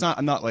 but I mean, it's not.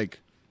 I'm not like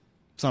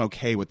it's not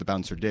okay what the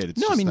bouncer did. It's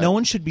no, I mean, no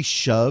one should be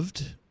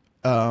shoved.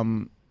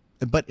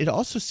 But it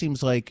also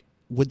seems like,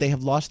 would they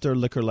have lost their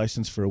liquor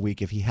license for a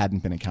week if he hadn't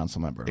been a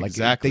council member?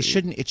 Exactly. They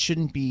shouldn't. It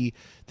shouldn't be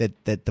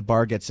that the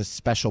bar gets a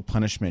special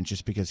punishment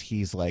just because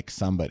he's like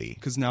somebody.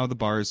 Because now the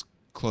bar is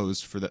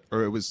closed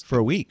or it was for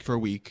a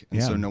week.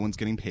 And so no one's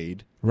getting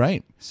paid.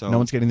 Right. So no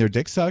one's getting their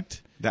dick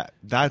sucked.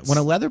 That's when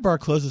a leather bar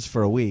closes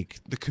for a week.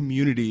 The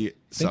community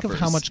think suffers. of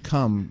how much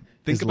cum.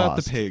 Think about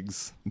lost. the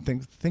pigs.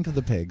 Think of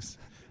the pigs.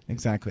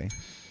 Exactly.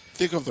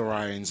 Think of the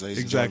Ryans, ladies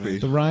exactly.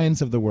 and The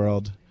Ryans of the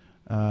world.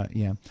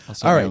 Yeah. I'll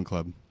start my own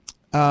club.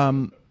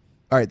 All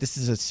right, this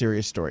is a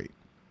serious story.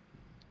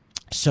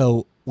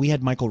 So we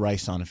had Michael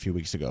Rice on a few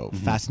weeks ago,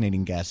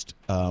 fascinating guest,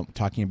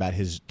 talking about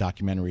his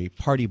documentary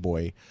Party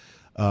Boy,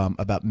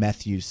 about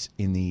meth use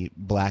in the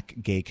black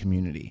gay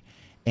community.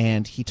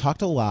 And he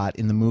talked a lot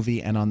in the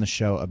movie and on the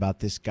show about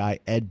this guy,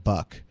 Ed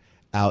Buck,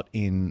 out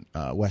in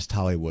West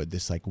Hollywood,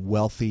 this like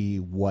wealthy,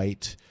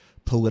 white,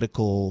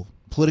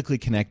 politically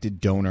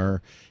connected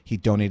donor. He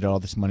donated all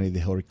this money to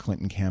the Hillary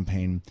Clinton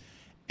campaign.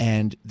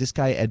 And this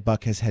guy, Ed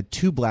Buck, has had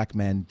 2 black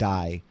men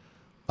die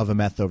of a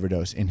meth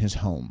overdose in his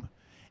home.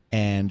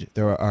 And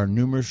there are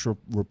numerous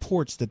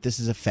reports that this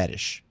is a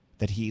fetish,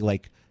 that he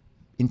like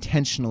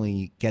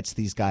intentionally gets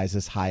these guys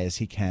as high as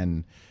he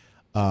can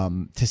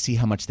to see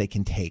how much they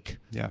can take,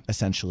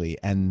 essentially.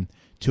 And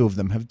 2 of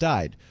them have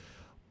died.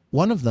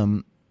 One of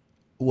them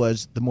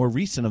was, the more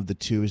recent of the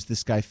 2, is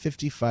this guy,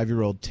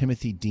 55-year-old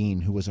Timothy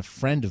Dean, who was a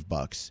friend of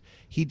Buck's.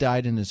 He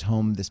died in his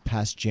home this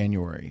past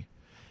January.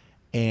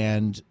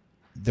 And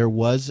there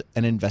was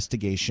an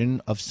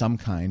investigation of some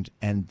kind,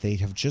 and they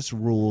have just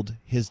ruled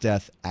his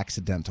death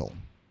accidental.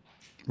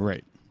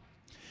 Right.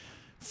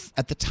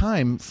 At the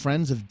time,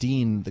 friends of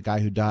Dean, the guy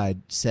who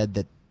died, said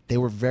that they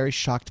were very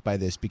shocked by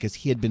this because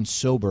he had been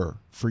sober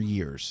for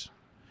years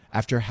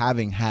after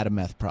having had a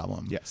meth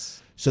problem.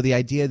 Yes. So the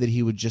idea that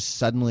he would just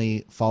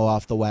suddenly fall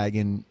off the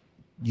wagon,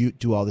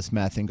 do all this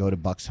meth, and go to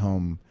Buck's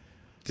home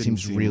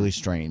seems really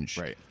strange.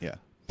 Right, yeah.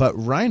 But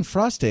Ryan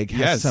Frostig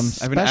has some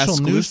special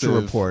news to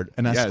report,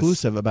 an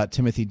exclusive about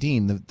Timothy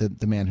Dean,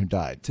 the man who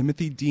died.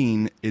 Timothy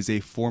Dean is a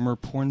former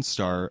porn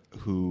star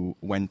who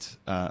went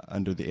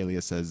under the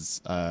alias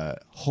as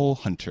Hole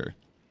Hunter.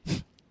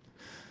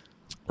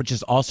 Which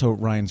is also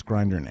Ryan's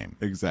Grindr name.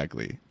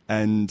 Exactly.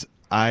 And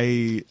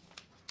I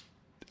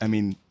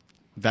mean,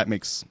 that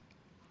makes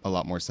a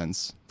lot more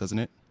sense, doesn't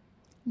it?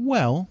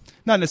 Well,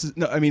 not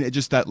necessarily. No, I mean, it's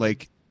just that,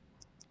 like,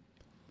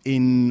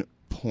 in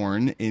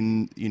porn,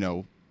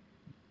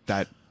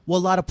 that. Well,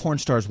 a lot of porn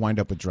stars wind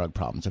up with drug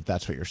problems, if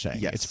that's what you're saying.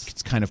 Yes.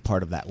 It's kind of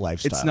part of that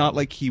lifestyle. It's not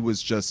like he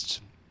was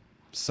just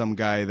some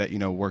guy that,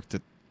 worked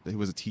at he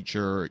was a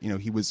teacher. You know,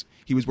 he was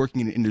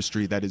working in an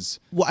industry that is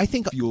I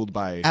think fueled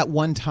by. At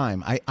one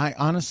time, I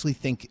honestly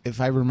think,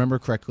 if I remember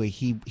correctly,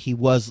 he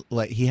was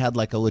like, he had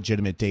like a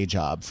legitimate day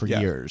job for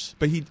years.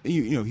 But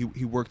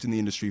he worked in the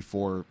industry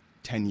for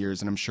 10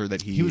 years, and I'm sure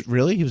that he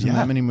was in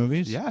that many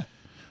movies. Yeah.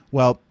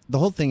 Well, the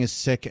whole thing is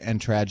sick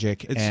and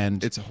tragic,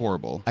 and it's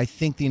horrible. I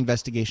think the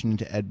investigation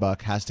into Ed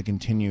Buck has to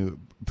continue,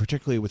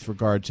 particularly with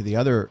regard to the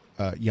other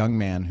young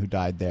man who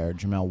died there,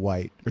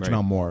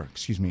 Jamel Moore,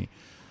 excuse me.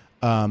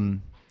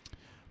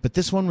 But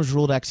this one was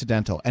ruled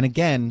accidental. And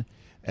again,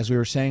 as we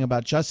were saying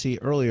about Jussie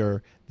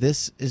earlier,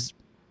 this is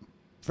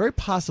very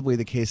possibly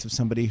the case of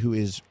somebody who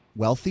is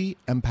wealthy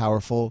and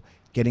powerful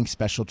getting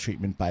special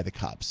treatment by the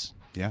cops.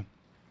 Yeah,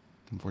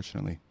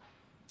 unfortunately.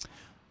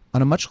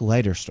 On a much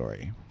lighter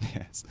story.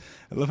 Yes.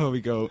 I love how we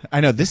go.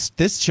 I know, this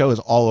show is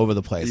all over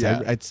the place.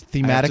 Yeah. It's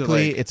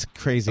thematically, it's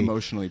crazy.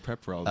 Emotionally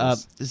prep for all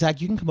this.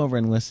 Zach, you can come over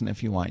and listen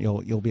if you want.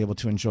 You'll be able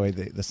to enjoy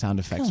the sound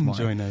effects Come more.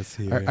 join us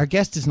here. Our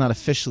guest is not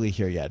officially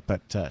here yet,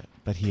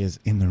 but he is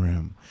in the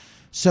room.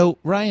 So,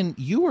 Ryan,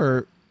 you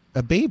were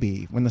a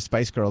baby when the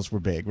Spice Girls were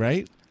big,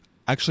 right?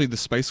 Actually, the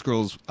Spice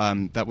Girls,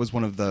 that was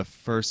one of the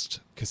first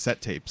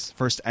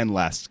and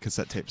last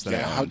cassette tapes that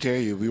I owned. How dare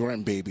you? We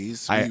weren't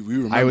babies. We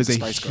remember I was the a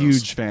Spice huge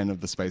Girls. fan of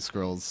the Spice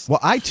Girls. Well,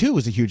 I too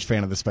was a huge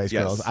fan of the Spice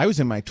Yes. Girls. I was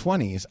in my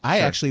 20s.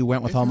 I actually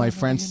went with all my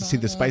friends to see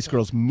the Spice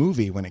Girls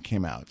movie when it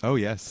came out. Oh,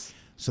 yes.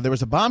 So there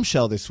was a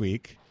bombshell this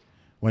week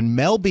when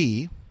Mel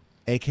B,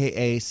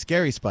 a.k.a.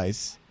 Scary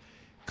Spice,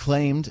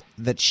 claimed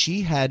that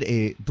she had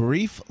a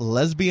brief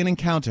lesbian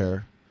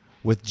encounter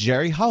with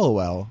Jerry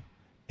Hollowell,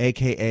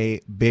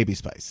 a.k.a. Baby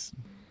Spice.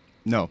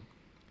 No.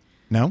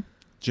 No?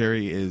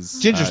 Jerry is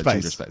Ginger Spice.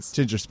 Ginger Spice.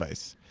 Ginger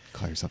Spice.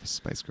 Call yourself a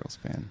Spice Girls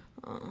fan.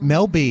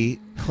 Mel B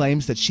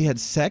claims that she had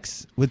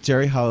sex with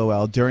Jerry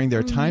Hollowell during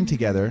their time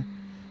together,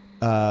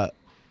 a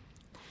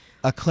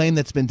claim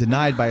that's been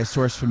denied by a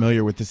source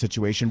familiar with the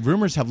situation.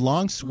 Rumors have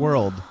long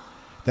swirled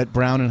that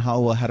Brown and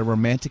Hollowell had a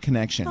romantic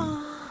connection.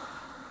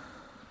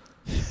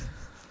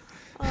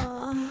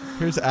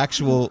 Here's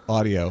actual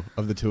audio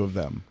of the two of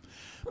them.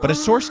 But a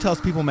source tells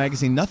People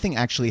magazine nothing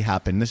actually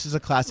happened. This is a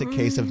classic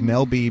case of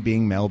Mel B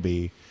being Mel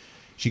B.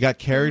 She got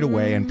carried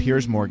away, and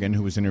Piers Morgan,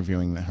 who was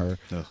interviewing her,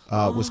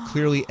 was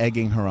clearly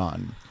egging her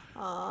on.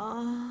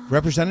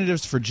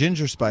 Representatives for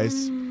Ginger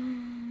Spice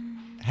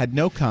had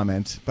no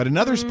comment, but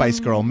another Spice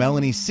Girl,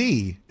 Melanie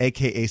C.,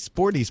 a.k.a.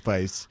 Sporty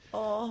Spice,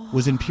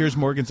 was in Piers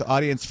Morgan's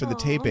audience for the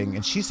taping,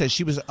 and she says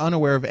she was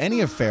unaware of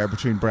any affair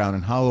between Brown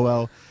and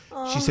Hollowell.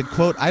 She said,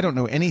 quote, "I don't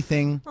know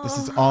anything. This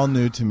is all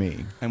new to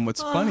me." And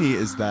what's funny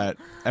is that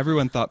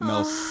everyone thought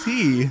Mel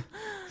C.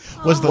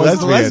 was the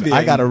lesbian.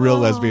 I got a real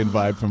lesbian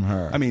vibe from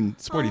her. I mean,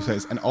 Sporty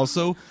Spice. And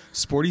also,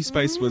 Sporty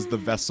Spice was the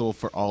vessel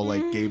for all,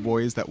 like, gay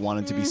boys that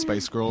wanted to be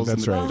Spice Girls.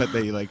 That's right. But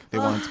they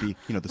wanted to be,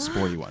 the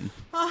sporty one.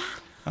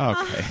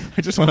 Okay.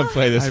 I just want to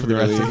play this for the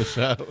rest of the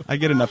show. I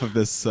get enough of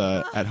this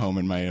at home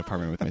in my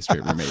apartment with my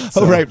straight roommate.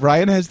 Oh, right.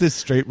 Ryan has this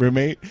straight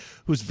roommate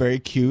who's very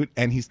cute,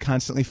 and he's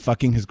constantly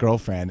fucking his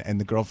girlfriend, and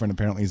the girlfriend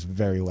apparently is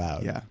very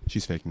loud. Yeah,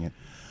 she's faking it.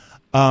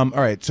 All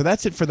right, so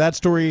that's it for that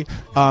story.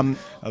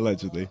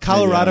 Allegedly.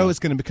 Colorado is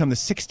going to become the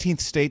 16th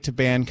state to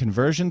ban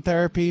conversion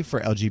therapy for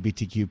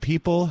LGBTQ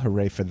people.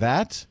 Hooray for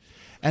that.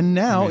 And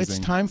now it's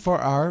time for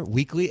our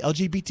weekly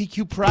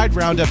LGBTQ Pride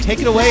Roundup. Take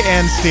it away,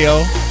 Ann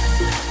Steele.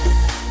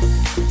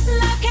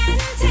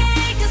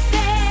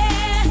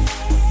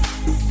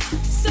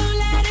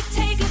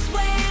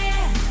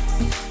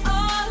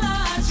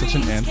 Such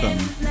an anthem.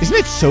 Isn't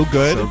it so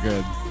good? So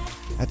good.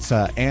 That's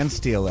Ann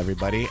Steele,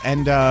 everybody.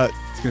 And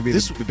it's going to be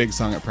the big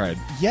song at Pride.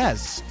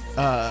 Yes.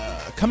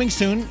 Coming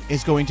soon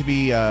is going to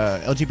be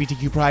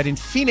LGBTQ Pride in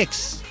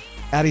Phoenix,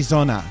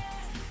 Arizona.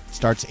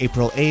 Starts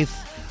April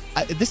 8th.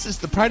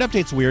 The Pride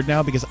Update's weird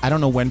now because I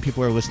don't know when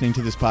people are listening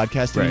to this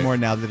podcast anymore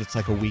now that it's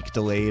like a week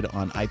delayed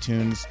on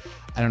iTunes.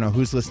 I don't know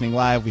who's listening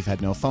live. We've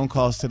had no phone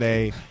calls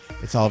today.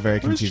 It's all very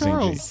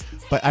confusing.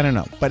 But I don't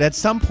know. But at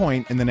some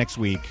point in the next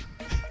week,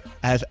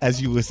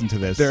 as you listen to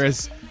this, there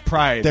is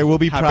Pride. There will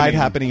be Pride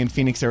happening in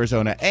Phoenix,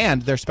 Arizona.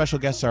 And their special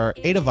guests are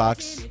Ada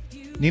Vox,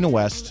 Nina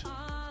West,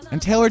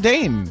 and Taylor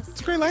Dane.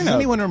 It's a great lineup. Does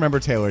anyone remember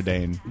Taylor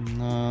Dane?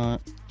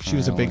 She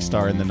was a big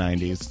star in the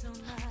 90s.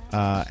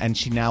 And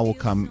she now will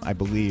come, I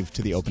believe,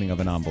 to the opening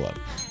of an envelope.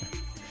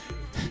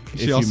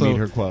 She also meet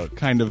her quote.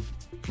 Kind of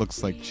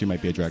looks like she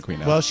might be a drag queen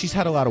now. Well, she's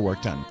had a lot of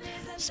work done.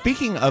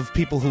 Speaking of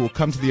people who will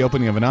come to the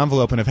opening of an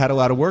envelope and have had a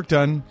lot of work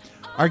done,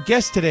 our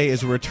guest today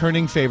is a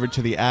returning favorite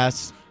to the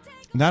Ass.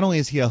 Not only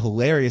is he a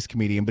hilarious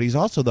comedian, but he's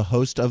also the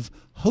host of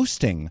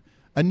Hosting,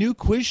 a new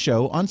quiz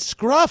show on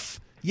Scruff.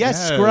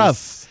 Yes,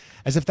 Scruff.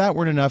 As if that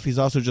weren't enough, he's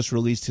also just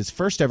released his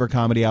first ever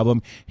comedy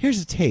album.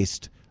 Here's a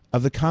taste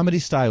of the comedy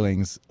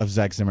stylings of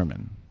Zach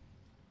Zimmerman.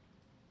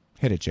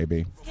 Hit it,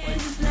 JB.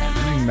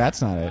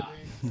 That's not it.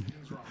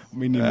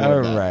 We need more All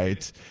of that.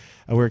 right.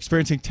 We're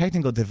experiencing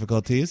technical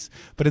difficulties,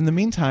 but in the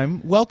meantime,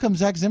 welcome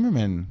Zach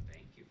Zimmerman.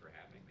 Thank you for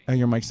having me. Oh,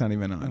 your mic's not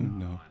even on.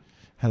 No.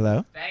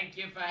 Hello? Thank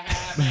you for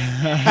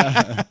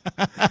having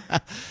me.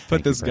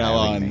 Put this gal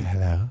on.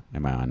 Hello.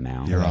 Am I on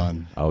now? You're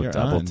on. Oh, You're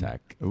double on.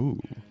 tech. Ooh.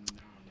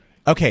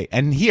 Okay,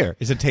 and here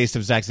is a taste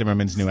of Zach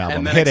Zimmerman's new album.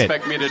 And then Hit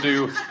expect me to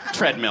do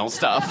treadmill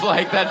stuff.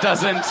 Like, that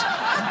doesn't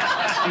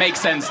make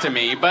sense to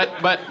me.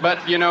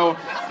 But you know,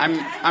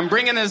 I'm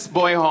bringing this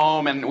boy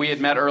home, and we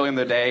had met early in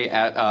the day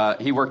at,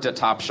 he worked at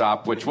Top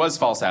Shop, which was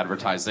false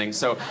advertising.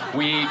 So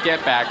we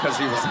get back, because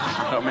he was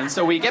home, and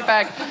so we get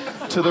back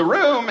to the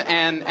room,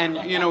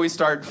 and you know, we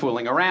start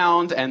fooling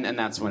around, and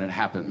that's when it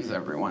happens,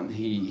 everyone.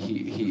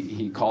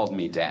 He called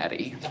me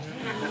daddy.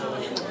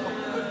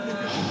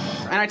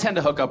 And I tend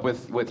to hook up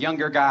with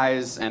younger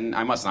guys, and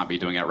I must not be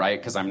doing it right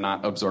because I'm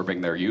not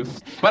absorbing their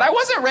youth. But I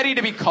wasn't ready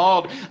to be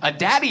called a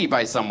daddy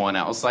by someone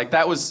else. Like,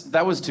 that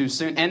was too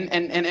soon.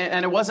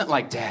 And it wasn't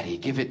like, Daddy,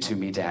 give it to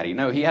me, Daddy.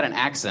 No, he had an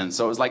accent,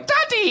 so it was like,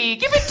 Daddy,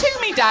 give it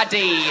to me,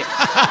 Daddy.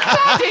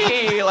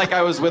 Daddy, like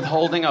I was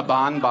withholding a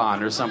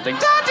bonbon or something.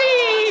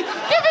 Daddy,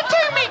 give it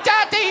to me,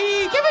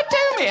 Daddy, give it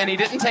to me. And he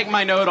didn't take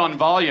my note on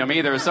volume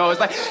either, so it was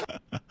like.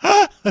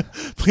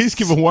 Please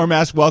give a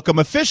warm-ass welcome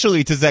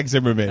officially to Zach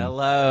Zimmerman.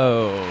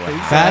 Hello.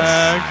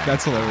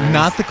 That's hilarious.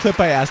 Not the clip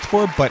I asked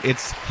for, but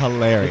it's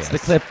hilarious.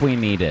 It's the clip we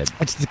needed.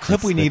 It's the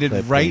clip we needed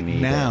right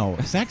now.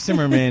 Zach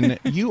Zimmerman,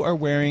 you are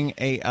wearing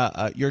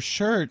your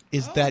shirt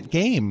is that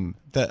game.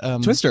 The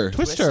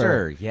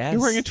Twister. Yes.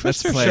 You're wearing a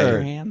Twister Let's play shirt.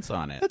 your hands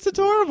on it. That's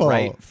adorable.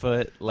 Right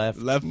foot, left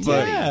foot.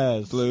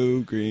 Yes.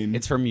 Blue, green.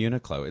 It's from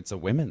Uniqlo. It's a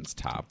women's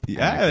top. Yes.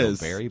 And I feel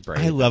very brave.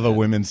 I love a in it.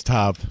 women's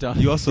top.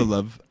 You also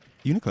love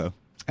Uniqlo.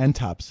 And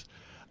tops.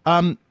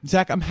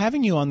 Zach, I'm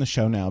having you on the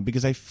show now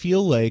because I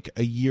feel like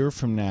a year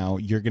from now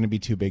you're going to be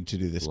too big to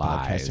do this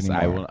podcast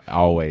anymore. I will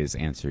always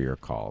answer your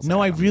calls.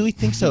 No, Adam. I really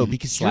think so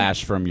because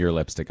Slash from your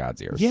lips to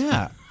God's ears.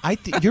 Yeah,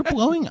 you're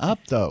blowing up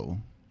though.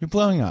 You're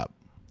blowing up.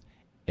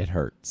 It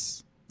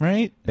hurts.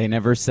 Right? They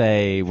never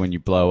say when you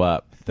blow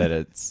up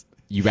that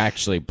you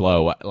actually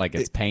blow up, like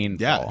it's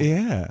painful.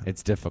 Yeah.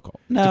 It's difficult.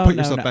 To put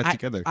yourself back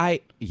together.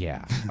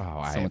 Yeah.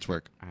 Oh, so much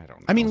work. I don't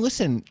know. I mean,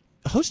 listen,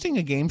 hosting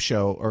a game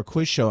show or a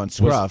quiz show on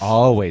Scruff was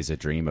always a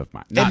dream of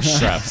mine. Not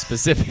Scruff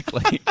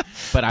specifically,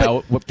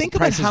 but think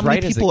about how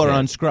many people are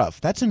on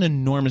Scruff. That's an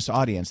enormous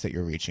audience that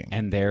you're reaching.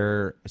 And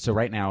so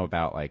right now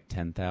about like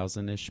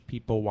 10,000-ish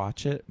people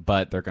watch it,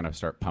 but they're going to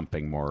start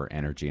pumping more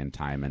energy and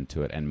time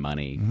into it and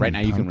money. Right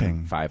now you can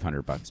win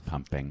 $500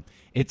 pumping.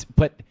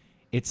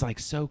 It's like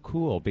so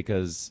cool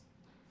because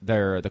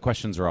the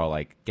questions are all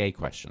like gay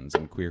questions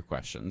and queer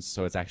questions,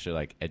 so it's actually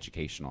like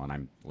educational, and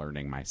I'm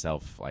learning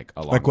myself like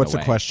along the way. Like, what's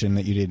a question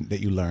that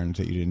you learned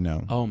that you didn't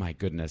know? Oh my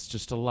goodness,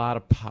 just a lot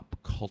of pop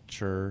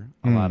culture,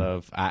 a lot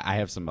of. I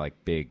have some like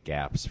big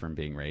gaps from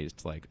being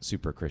raised like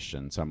super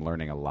Christian, so I'm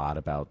learning a lot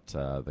about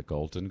the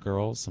Golden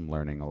Girls. I'm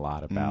learning a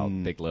lot about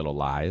Big Little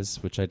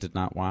Lies, which I did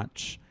not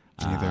watch.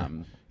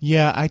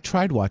 Yeah, I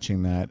tried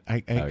watching that.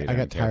 I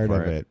got tired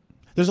of it.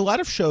 There's a lot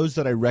of shows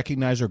that I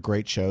recognize are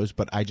great shows,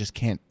 but I just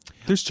can't.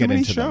 There's too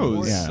many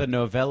shows. Yeah. The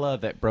novella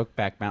that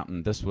Brokeback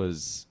Mountain, this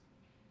was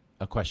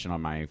a question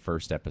on my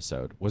first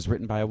episode, was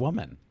written by a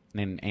woman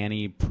named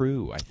Annie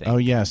Prue, I think. Oh,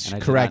 yes,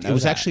 correct. It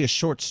was actually a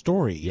short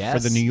story for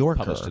the New Yorker.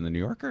 Published in the New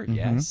Yorker,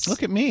 yes.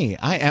 Look at me.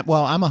 I'm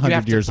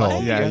 100 years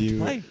old. Yeah, you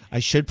play. I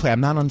should play.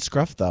 I'm not on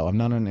Scruff, though. I'm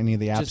not on any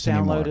of the apps Just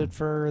anymore. download it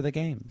for the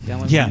game.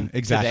 Yeah,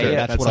 exactly.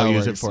 That's what I'll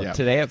use it for. Yeah.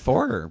 Today at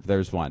 4,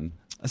 there's one.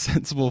 A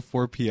sensible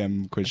 4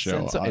 p.m. quiz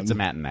show. It's a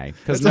matinee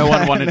because no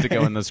one wanted to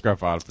go in the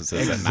Scruff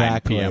offices at 9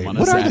 p.m. on a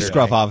What Saturday. are the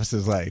Scruff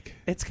offices like?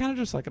 It's kind of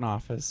just like an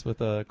office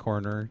with a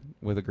corner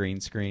with a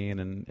green screen,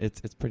 and it's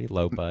pretty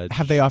low budget.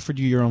 Have they offered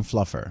you your own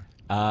fluffer?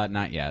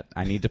 Not yet.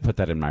 I need to put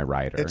that in my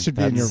rider. It should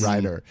be in your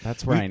rider.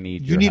 That's where I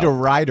need. You need help. a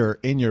rider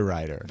in your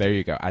rider. There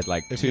you go. I'd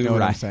like if to. You know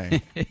what I'm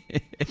saying.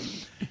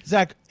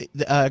 Zach,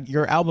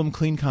 your album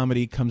Clean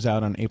Comedy comes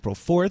out on April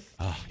 4th.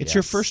 It's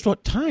your first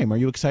time. Are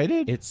you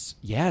excited?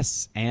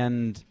 Yes,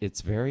 and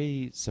it's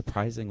very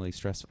surprisingly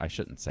stressful. I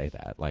shouldn't say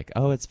that. Like,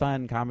 oh, it's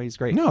fun. Comedy's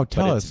great. No,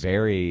 tell us. It's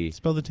very.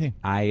 Spill the tea.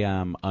 I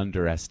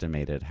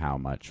underestimated how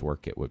much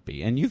work it would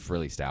be. And you've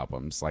released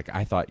albums. Like,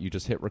 I thought you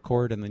just hit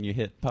record and then you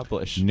hit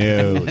publish.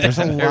 No, there's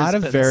a lot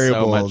of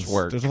variables. So much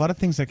work. There's a lot of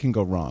things that can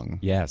go wrong.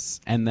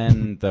 Yes, and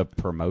then the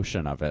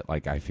promotion of it,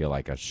 like I feel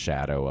like a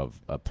shadow of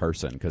a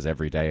person because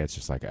every day it's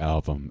just like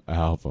album.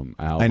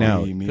 I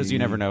know. Because you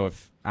never know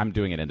if I'm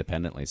doing it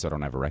independently, so I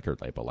don't have a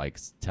record label like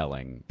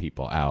telling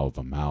people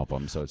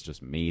album. So it's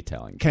just me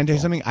telling people. Can I tell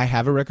you something? I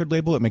have a record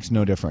label. It makes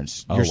no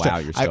difference. You're still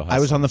I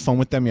was on the phone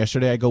with them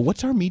yesterday. I go,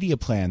 what's our media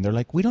plan? They're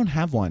like, we don't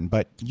have one,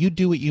 but you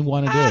do what you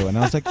want to do. And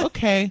I was like,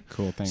 okay.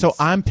 Cool, thanks. So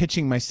I'm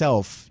pitching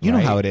myself. You know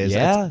how it is.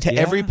 To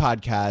every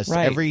podcast,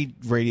 Right. every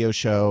radio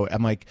show.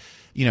 I'm like,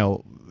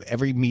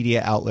 every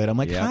media outlet. I'm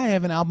like, hi, I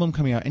have an album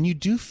coming out. And you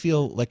do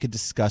feel like a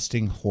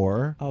disgusting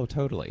whore. Oh,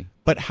 totally.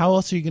 But how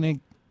else are you going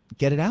to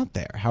get it out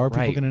there. How are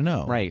people going to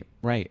know?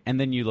 Right. And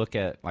then you look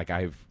at, like,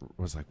 I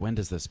was like, when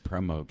does this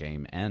promo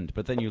game end?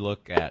 But then you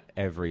look at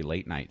every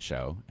late night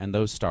show, and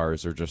those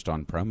stars are just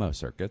on promo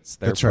circuits.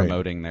 They're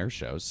promoting their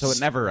shows, so it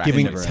never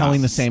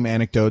telling the same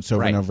anecdotes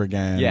over and over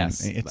again.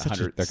 Yes, there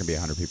can be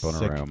 100 people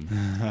in a room.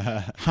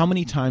 How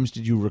many times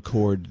did you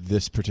record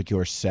this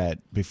particular set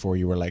before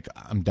you were like,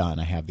 I'm done,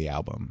 I have the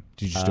album?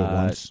 Did you just do it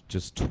once?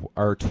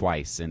 Or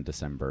twice in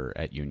December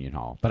at Union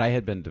Hall. But I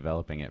had been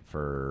developing it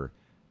for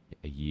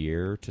a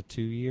year to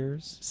 2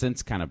 years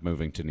since kind of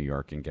moving to New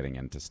York and getting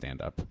into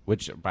stand-up,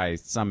 which by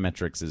some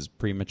metrics is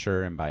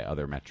premature, and by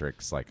other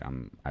metrics, like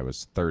I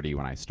was 30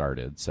 when I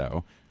started,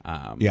 so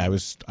I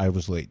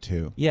was late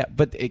too. Yeah,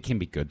 but it can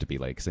be good to be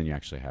late because then you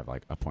actually have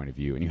like a point of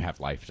view and you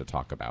have life to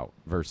talk about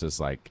versus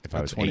like if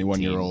I was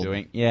 21-year-old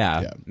doing.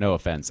 Yeah, no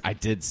offense. I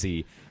did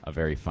see a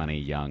very funny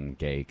young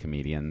gay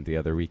comedian the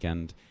other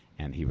weekend,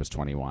 and he was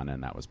 21,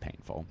 and that was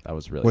painful. That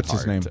was really What's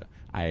hard. His name?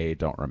 I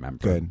don't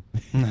remember. Good.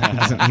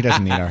 He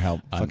doesn't need our help.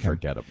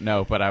 Unforgettable.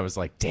 No, but I was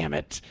like, damn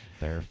it.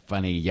 They're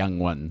funny young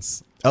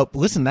ones. Oh,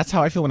 listen, that's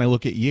how I feel when I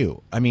look at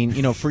you. I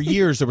mean, for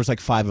years there was like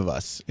 5 of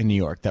us in New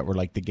York that were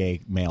like the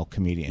gay male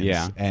comedians.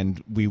 Yeah.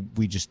 And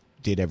we just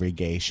did every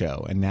gay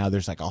show. And now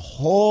there's like a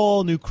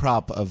whole new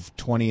crop of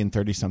 20 and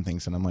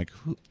 30-somethings. And I'm like,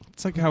 who?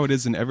 It's like how it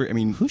is in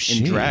who's in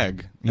she?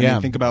 drag. Yeah.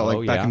 Think about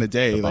like back in the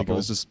day, like it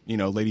was just,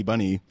 Lady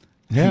Bunny.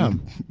 Yeah.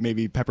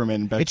 Maybe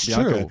Peppermint and Bianca. It's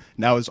true.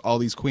 Now it's all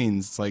these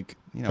queens. It's like,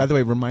 By the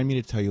way, remind me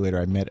to tell you later,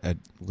 I met a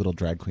little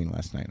drag queen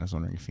last night. I was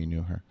wondering if you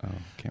knew her. Oh,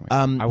 can't wait.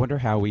 I wonder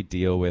how we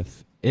deal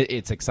with it.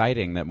 It's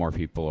exciting that more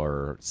people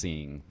are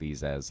seeing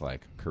these as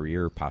like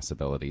career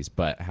possibilities,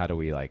 but how do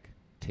we like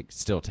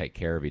still take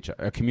care of each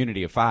other? A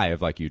community of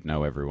 5, like you'd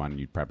know everyone,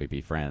 you'd probably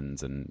be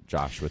friends and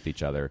josh with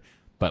each other.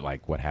 But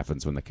like, what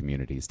happens when the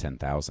community is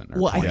 10,000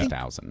 or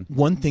 20,000?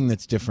 One thing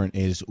that's different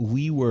is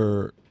we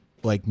were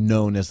like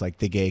known as like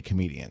the gay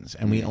comedians,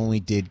 and we only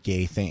did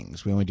gay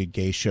things. We only did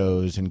gay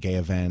shows and gay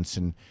events.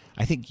 And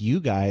I think you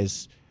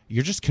guys,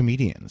 you're just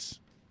comedians.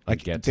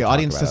 Like the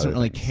audience doesn't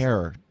really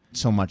care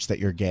so much that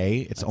you're gay.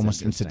 It's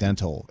almost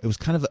incidental. It was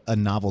kind of a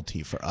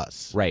novelty for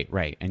us.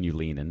 Right. And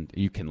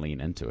you can lean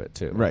into it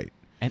too. Right.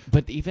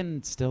 But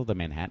even still, the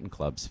Manhattan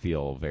clubs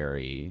feel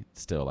very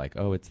still like,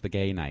 oh, it's the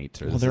gay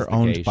night. Or well, they're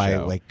owned by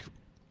like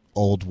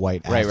old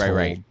white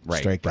asshole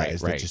straight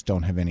guys that just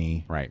don't have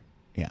any. Right.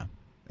 Yeah,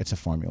 it's a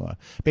formula.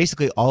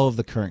 Basically, all of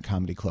the current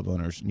comedy club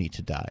owners need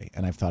to die,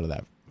 and I've thought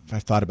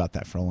about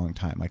that for a long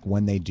time. Like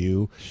when they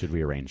do, should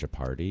we arrange a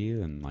party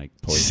and like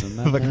poison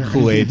them? Like a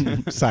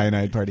Kool-Aid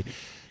cyanide party.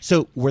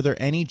 So were there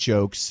any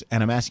jokes,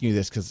 and I'm asking you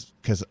this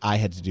because I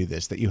had to do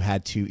this, that you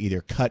had to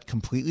either cut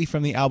completely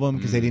from the album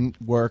because they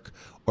didn't work,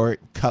 or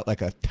cut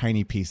like a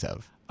tiny piece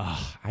of?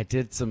 I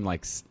did some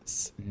like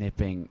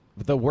snipping.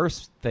 The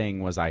worst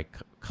thing was I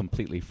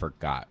completely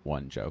forgot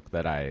one joke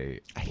that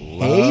I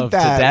hate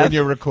that when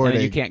you're recording.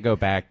 And you can't go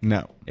back.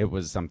 No. It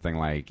was something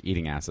like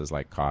eating ass is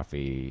like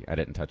coffee. I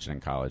didn't touch it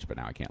in college, but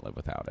now I can't live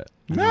without it.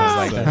 No. I was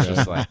like, that's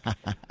just like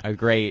a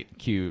great,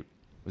 cute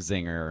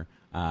zinger.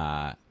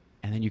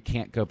 And then you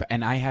can't go back.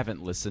 And I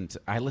haven't listened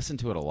to, I listened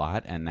to it a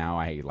lot, and now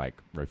I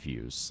like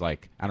refuse.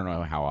 Like, I don't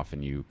know how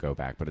often you go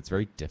back, but it's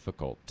very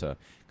difficult to,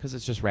 because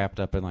it's just wrapped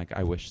up in like,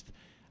 I wish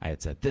I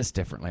had said this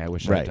differently. I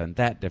wish I had done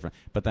that different.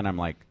 But then I'm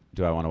like,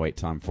 do I want to wait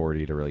till I'm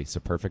 40 to release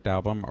a perfect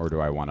album, or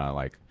do I want to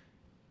like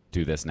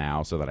do this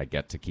now so that I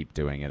get to keep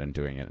doing it and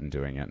doing it and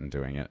doing it and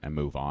doing it and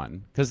move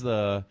on? Because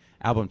the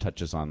album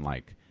touches on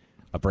like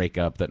a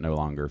breakup that no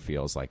longer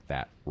feels like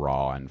that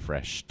raw and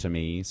fresh to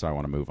me, so I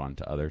want to move on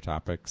to other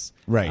topics,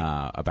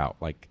 about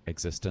like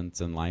existence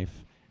and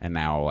life. And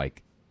now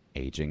like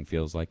aging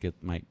feels like it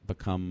might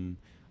become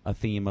a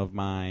theme of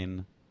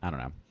mine. I don't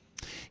know.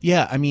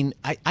 Yeah, I mean,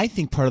 I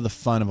think part of the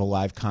fun of a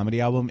live comedy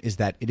album is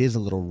that it is a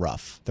little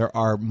rough. There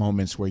are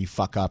moments where you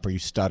fuck up, or you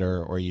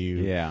stutter, or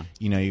you go,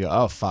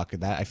 oh fuck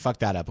that, I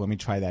fucked that up. Let me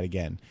try that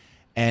again.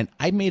 And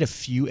I made a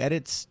few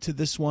edits to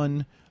this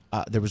one.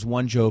 There was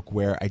one joke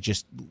where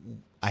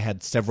I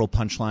had several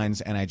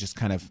punchlines, and I just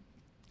kind of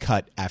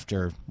cut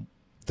after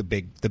the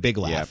big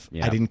laugh.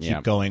 I didn't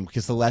keep going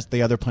because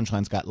the other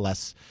punchlines got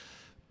less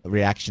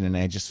reaction, and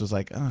I just was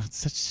like, oh,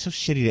 it's so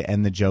shitty to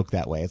end the joke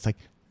that way. It's like,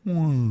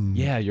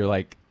 yeah, you're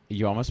like,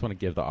 you almost want to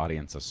give the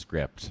audience a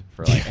script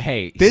for like,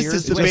 hey, this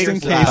is the bait in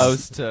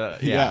case.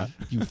 Yeah,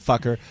 you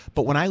fucker.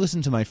 But when I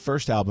listened to my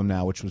first album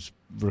now, which was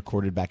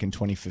recorded back in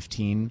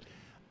 2015.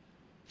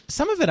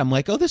 Some of it I'm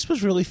like, oh, this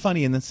was really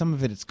funny, and then some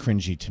of it it's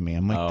cringy to me.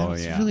 I'm like, that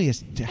was really a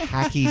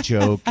hacky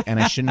joke, and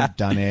I shouldn't have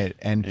done it.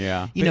 And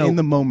you know, in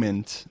the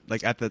moment,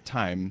 like at the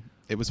time,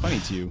 it was funny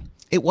to you.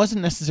 It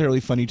wasn't necessarily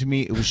funny to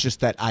me. It was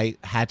just that I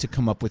had to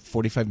come up with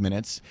 45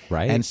 minutes.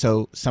 Right. And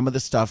so some of the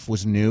stuff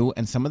was new,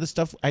 and some of the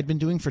stuff I'd been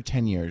doing for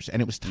 10 years,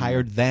 and it was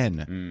tired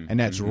then. And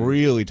that's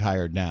really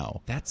tired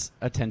now. That's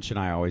a tension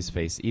I always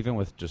face, even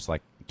with just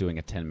like doing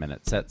a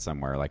 10-minute set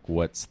somewhere. Like,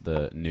 what's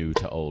the new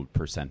to old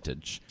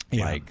percentage?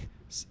 Yeah. Like,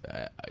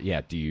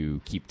 do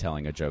you keep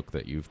telling a joke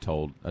that you've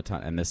told a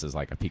ton? And this is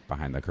like a peek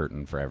behind the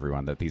curtain for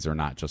everyone, that these are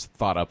not just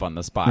thought up on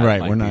the spot.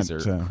 Right. Like, We're these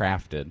not, are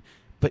crafted.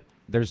 But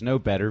there's no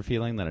better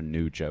feeling than a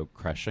new joke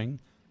crushing.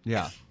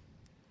 Yeah.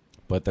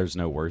 But there's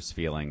no worse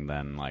feeling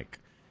than like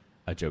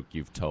a joke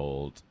you've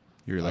told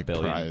a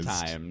billion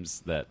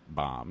times that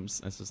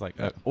bombs. It's just like,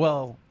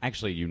 well,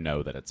 actually, you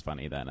know that it's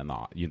funny then, and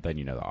then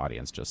you know the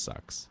audience just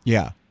sucks.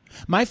 Yeah.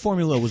 My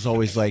formula was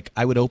always like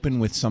I would open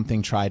with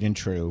something tried and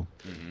true,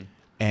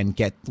 and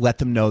let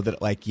them know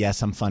that like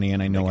yes, I'm funny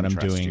and I know what I'm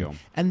doing,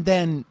 and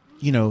then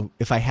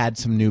if I had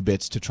some new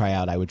bits to try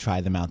out, I would try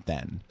them out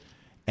then.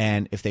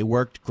 And if they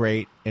worked,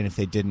 great. And if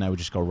they didn't, I would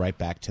just go right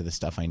back to the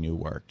stuff I knew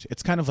worked.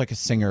 It's kind of like a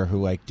singer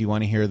who, like, do you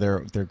want to hear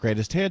their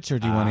greatest hits, or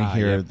do you want to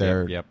hear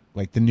their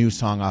like the new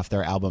song off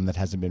their album that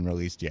hasn't been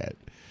released yet?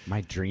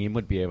 My dream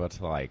would be able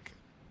to like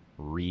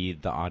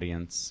read the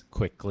audience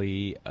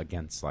quickly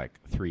against like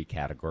 3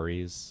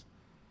 categories,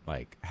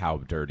 like how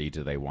dirty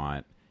do they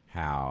want,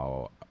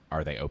 how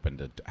are they open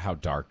to, how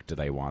dark do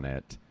they want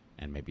it,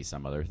 and maybe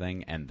some other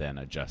thing, and then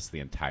adjust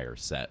the entire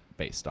set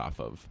based off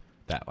of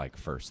that like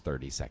first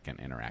 30-second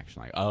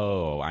interaction. Like,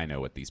 oh, I know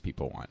what these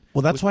people want.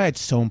 Well, that's why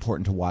it's so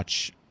important to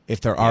watch.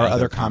 If there are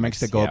other comics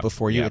that go up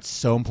before you, it's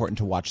so important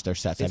to watch their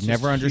sets. I've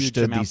never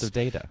understood these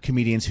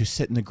comedians who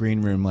sit in the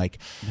green room like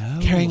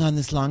carrying on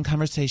this long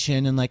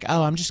conversation and like,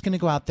 oh, I'm just going to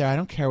go out there. I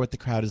don't care what the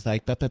crowd is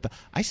like. But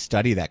I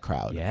study that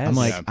crowd. Yes. I'm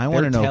like, I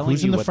want to know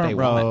who's in the front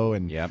row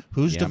and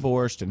who's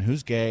divorced and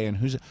who's gay and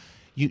who's...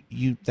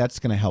 You that's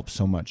going to help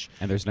so much.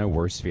 And there's no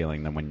worse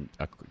feeling than when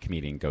a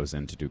comedian goes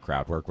in to do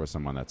crowd work with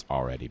someone that's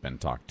already been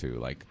talked to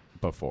like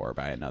before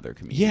by another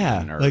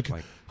comedian. Yeah, like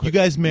you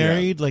guys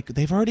married? Like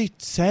they've already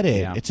said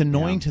it. Yeah. It's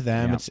annoying to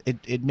them. Yeah.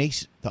 It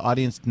makes the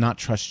audience not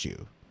trust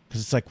you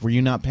because it's like, were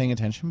you not paying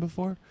attention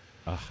before?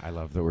 I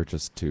love that we're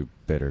just 2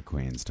 bitter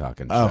queens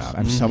talking shop.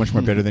 I'm so much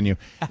more bitter than you.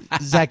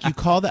 Zach, you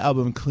call the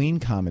album Clean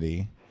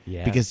Comedy.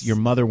 Yes. Because your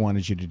mother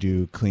wanted you to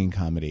do clean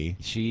comedy.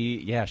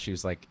 She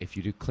was like, if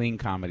you do clean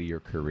comedy, your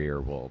career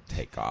will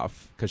take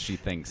off. Because she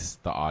thinks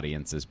the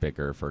audience is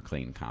bigger for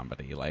clean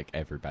comedy. Like,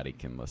 everybody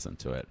can listen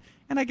to it.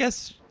 And I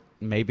guess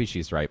maybe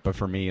she's right. But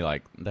for me,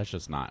 like, that's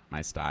just not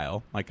my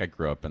style. Like, I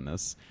grew up in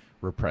this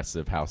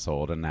repressive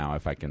household. And now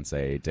if I can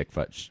say dick,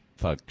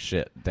 fuck,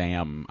 shit,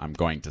 damn, I'm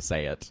going to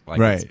say it.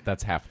 Like,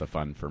 that's half the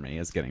fun for me,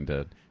 is getting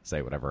to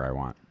say whatever I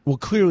want. Well,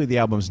 clearly the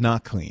album's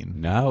not clean.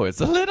 No,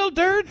 it's a little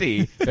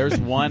dirty. There's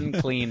one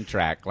clean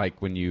track.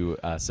 Like when you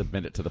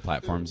submit it to the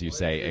platforms, you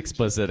say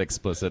explicit,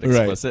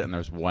 and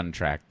there's one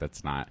track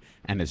that's not.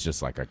 And it's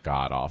just like a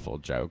god-awful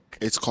joke.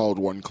 It's called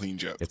One Clean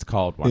Joke. It's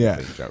called One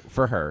Clean Joke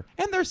for her.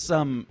 And there's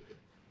some...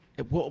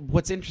 Well,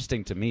 what's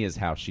interesting to me is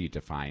how she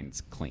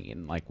defines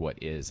clean, like what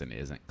is and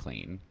isn't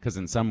clean. Because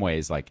in some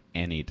ways, like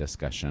any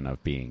discussion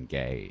of being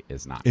gay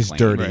is not clean.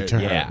 Dirty to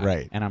her,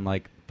 right? And I'm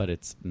like, but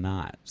it's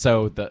not.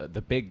 So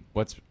the big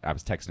I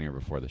was texting her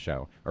before the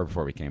show or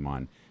before we came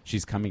on.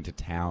 She's coming to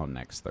town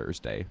next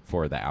Thursday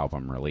for the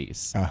album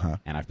release,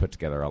 and I've put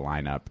together a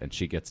lineup, and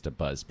she gets to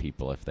buzz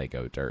people if they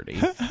go dirty.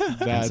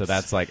 So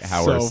that's like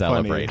how we're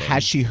celebrating. Funny.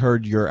 Has she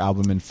heard your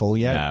album in full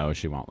yet? No,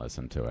 she won't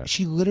listen to it.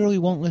 She literally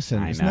won't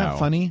listen. Isn't that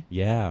funny?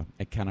 Yeah,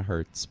 it kind of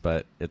hurts,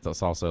 but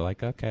it's also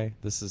like, okay,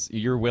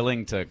 you're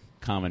willing to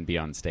come and be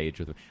on stage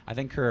with me. I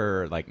think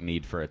her like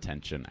need for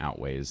attention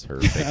outweighs her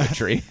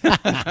bigotry.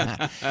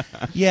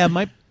 Yeah,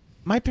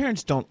 my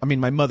parents don't. I mean,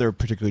 my mother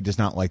particularly does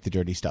not like the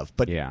dirty stuff,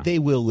 but they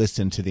will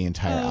listen to the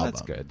entire album.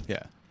 That's good.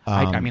 Yeah.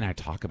 I mean, I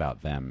talk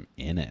about them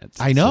in it.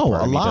 I know,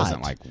 so a lot.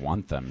 Doesn't like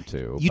want them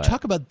to. You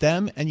talk about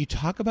them, and you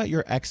talk about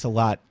your ex a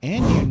lot,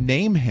 and you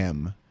name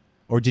him.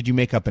 Or did you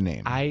make up a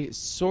name? I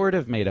sort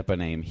of made up a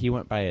name. He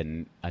went by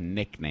a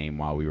nickname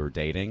while we were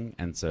dating,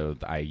 and so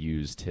I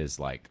used his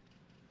like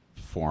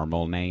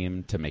formal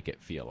name to make it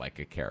feel like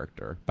a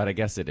character. But I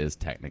guess it is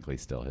technically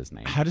still his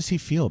name. How does he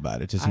feel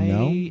about it? Does he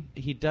know?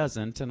 He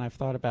doesn't, and I've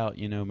thought about,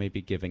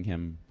 maybe giving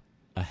him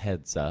a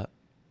heads up.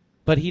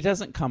 But he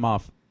doesn't come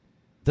off...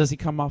 Does he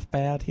come off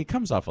bad? He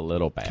comes off a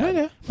little bad.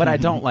 Kinda. But I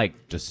don't,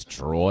 like,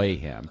 destroy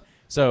him.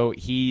 So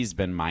he's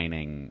been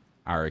mining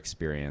our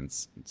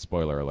experience.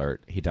 Spoiler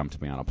alert, he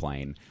dumped me on a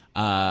plane.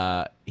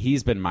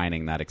 He's been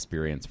mining that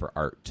experience for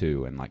art,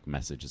 too, and, like,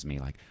 messages me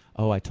like,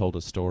 oh, I told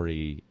a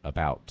story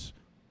about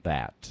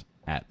that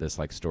at this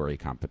like story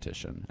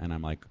competition, and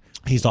I'm like,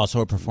 he's also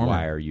a performer.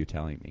 Why are you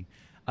telling me?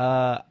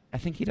 I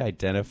think he'd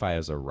identify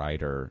as a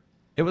writer.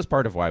 It was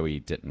part of why we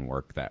didn't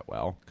work that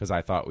well, because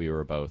I thought we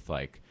were both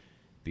like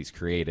these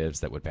creatives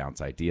that would bounce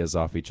ideas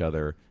off each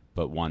other,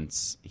 but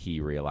once he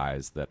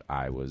realized that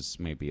I was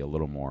maybe a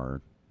little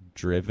more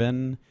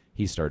driven,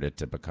 he started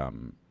to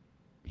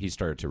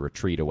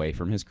retreat away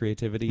from his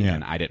creativity,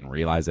 and I didn't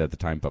realize it at the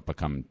time, but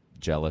become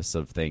jealous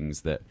of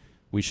things that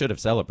we should have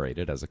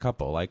celebrated as a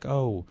couple. Like,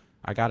 oh,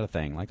 I got a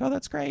thing. Like, oh,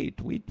 that's great.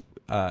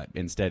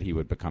 Instead, he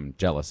would become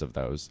jealous of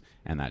those,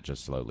 and that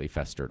just slowly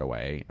festered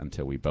away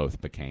until we both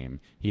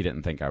became... He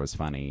didn't think I was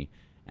funny,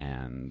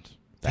 and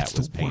that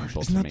was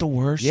painful to me. Isn't that the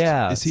worst?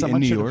 Yeah. Is he in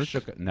New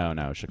York?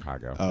 No,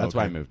 Chicago. Oh, that's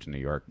why I moved to New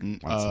York.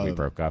 Once we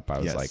broke up, I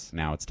was like,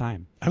 now it's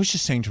time. I was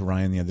just saying to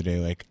Ryan the other day,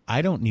 like,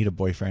 I don't need a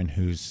boyfriend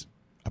who's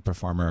a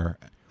performer,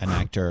 an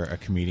actor, a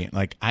comedian.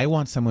 Like, I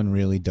want someone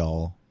really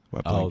dull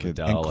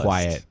and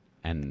quiet.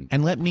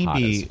 and let me hot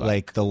be as fuck.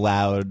 like the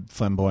loud,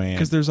 flamboyant.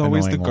 Because there's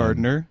always the annoying one.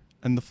 gardener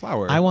and the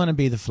flower. I want to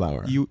be the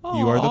flower. You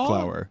are the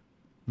flower.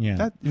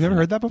 Yeah. You've never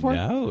heard that before?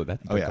 No,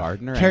 that's the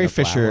gardener. Carrie and the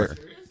Fisher.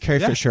 flower. Carrie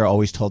Fisher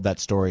always told that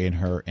story in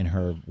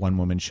her one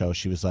woman show.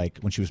 She was like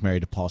when she was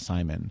married to Paul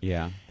Simon.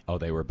 Yeah. Oh,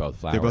 they were both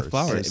flowers. They're both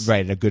flowers.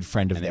 Right, a good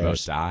friend of and theirs. they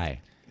both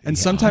die. And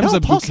sometimes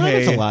a Paul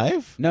bouquet. Simon's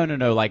alive.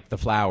 No, like the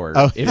flower.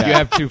 Oh, if you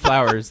have two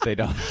flowers, they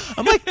don't.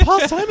 I'm like, Paul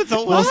Simon's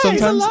alive. Well,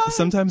 He's alive.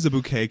 sometimes a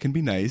bouquet can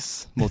be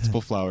nice,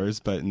 multiple flowers,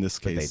 but in this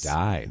But case, they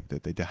die.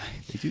 They die.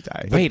 They do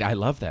die. Wait, I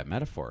love that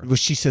metaphor. Well,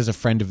 she says a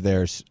friend of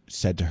theirs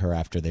said to her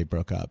after they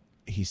broke up.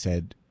 He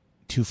said,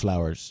 2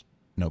 flowers,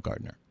 no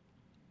gardener.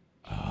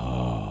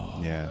 Oh,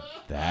 yeah,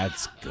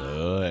 that's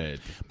good.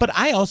 But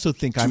I also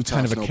think I'm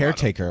kind of a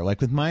caretaker. Like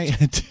with my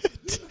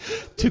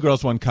 2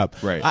 girls, 1 cup.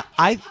 Right.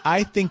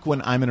 I think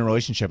when I'm in a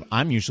relationship,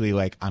 I'm usually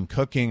like I'm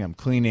cooking, I'm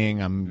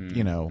cleaning,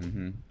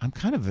 I'm I'm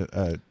kind of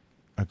a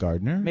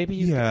gardener. Maybe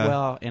you. Yeah.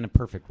 Well, in a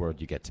perfect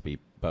world, you get to be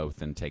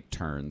both and take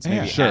turns.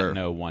 Maybe sure. at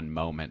no one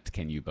moment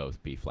can you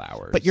both be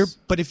flowers.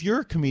 But if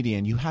you're a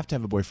comedian, you have to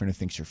have a boyfriend who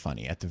thinks you're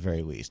funny at the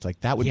very least. Like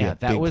that would be a big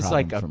that was problem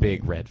like a for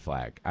big me. red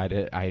flag.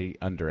 I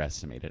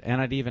underestimated,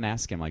 and I'd even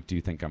ask him like, "Do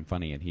you think I'm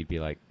funny?" And he'd be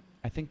like,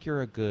 "I think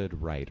you're a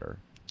good writer."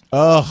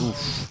 Oh,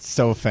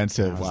 so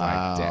offensive. I was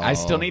like, I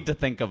still need to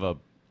think of a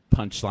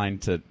punchline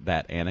to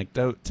that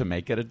anecdote to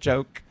make it a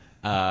joke,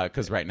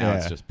 because right now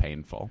it's just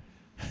painful.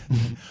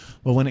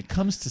 Well, when it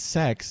comes to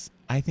sex,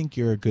 I think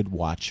you're a good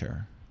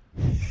watcher.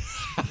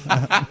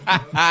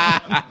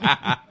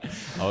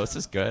 Oh, this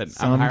is good.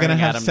 So I'm going to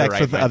have Adam sex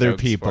write with my other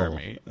jokes people for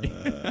me.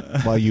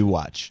 while you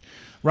watch.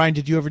 Ryan,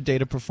 did you ever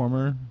date a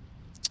performer?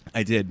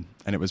 I did,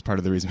 and it was part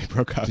of the reason we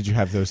broke up. Did you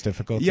have those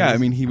difficulties? Yeah, I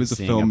mean, he was a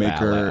Seeing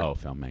filmmaker.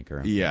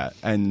 Filmmaker. Yeah,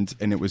 and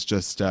it was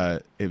just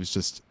the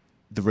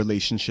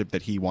relationship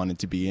that he wanted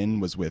to be in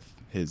was with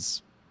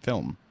his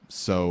film,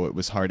 so it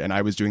was hard. And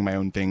I was doing my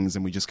own things,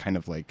 and we just kind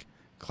of like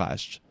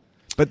clashed.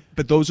 But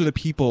those are the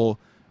people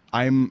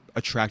I'm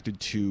attracted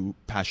to: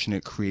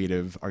 passionate,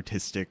 creative,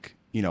 artistic.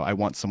 You know, I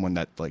want someone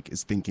that like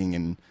is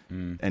thinking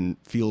and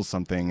feels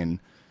something. And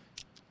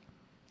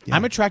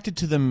I'm attracted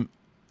to them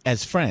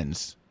as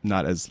friends.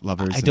 Not as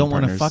lovers. I don't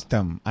want to partners. fuck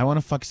them. I want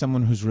to fuck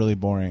someone who's really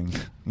boring.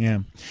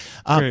 Yeah.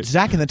 Great.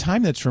 Zach, in the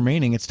time that's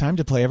remaining, it's time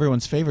to play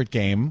everyone's favorite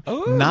game,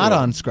 Ooh. not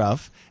on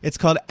Scruff. It's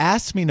called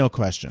Ask Me No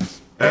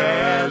Questions.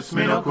 Ask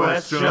me no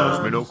questions.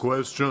 Ask me no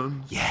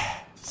questions. Yeah.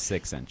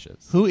 6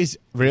 inches. Who is...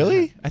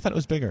 Really? I thought it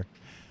was bigger.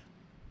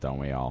 Don't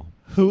we all?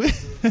 Who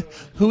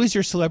is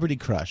your celebrity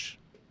crush?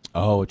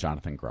 Oh,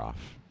 Jonathan Groff.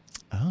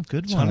 Oh,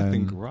 good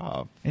Jonathan one.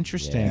 Groff.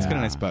 Interesting. He's got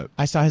a nice butt.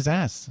 I saw his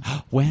ass.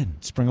 When?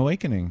 Spring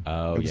Awakening.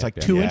 Oh, it was yeah, like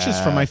yeah, 2 yeah. inches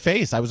from my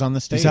face. I was on the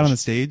stage. You sat on the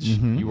stage?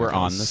 Mhm. You were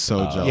on the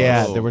so jealous.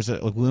 Yeah, there was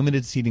a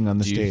limited seating on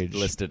the Do stage. you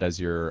list it as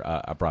your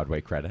a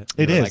Broadway credit?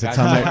 It You were is. like, It's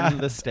I joined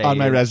the stage. on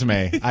my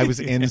resume. I was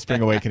in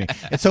Spring Awakening.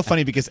 It's so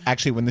funny because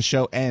actually when the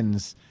show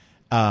ends,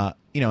 and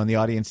the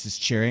audience is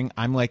cheering,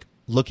 I'm like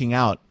looking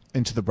out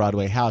into the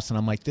Broadway house, and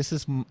I'm like, this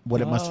is what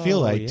it must feel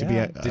like to be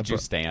a... Did you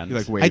stand? You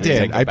like I waved. did.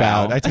 Take a I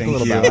bowed. bow? I took a Thank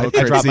little you. bow.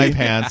 I dropped my Curtsy.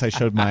 pants. I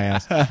showed my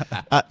ass.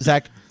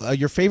 Zach,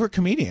 your favorite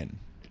comedian?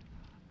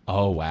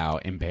 Oh wow,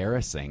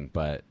 embarrassing,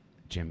 but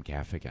Jim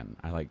Gaffigan.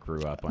 I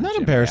grew up on. Not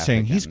Jim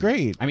embarrassing. Gaffigan. He's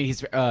great. I mean,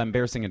 he's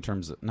embarrassing in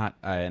terms of not,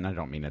 and I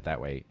don't mean it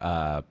that way.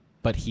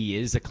 But he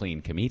is a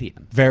clean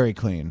comedian. Very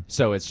clean.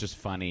 So it's just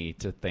funny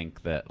to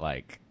think that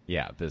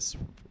this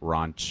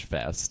raunch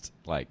fest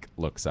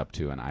looks up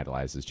to and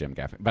idolizes Jim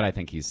Gaffigan. But I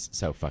think he's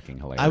so fucking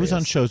hilarious. I was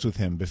on shows with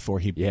him before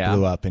he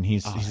blew up, and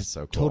he's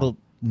so a cool. total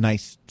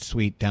nice,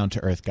 sweet,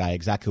 down-to-earth guy.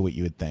 Exactly what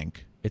you would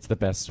think. It's the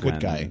best. Good when,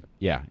 guy.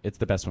 Yeah, it's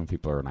the best when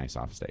people are nice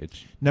off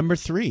stage. Number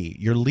 3,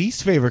 your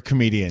least favorite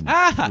comedian.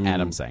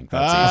 Adam saying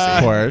that's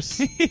Of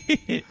course.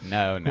 easy.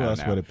 No. Who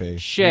else would it be?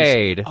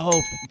 Shade.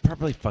 Oh,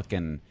 probably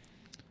fucking.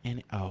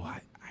 And I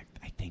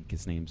think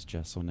his name's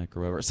Jeselnik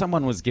or whatever.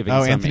 Someone was giving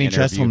some Anthony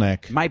interview.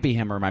 Jeselnik. Might be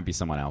him or might be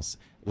someone else.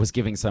 Was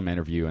giving some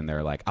interview and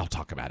they're like, I'll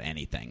talk about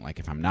anything. Like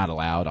if I'm not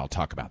allowed, I'll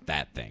talk about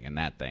that thing and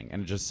that thing.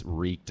 And it just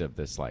reeked of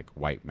this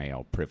white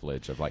male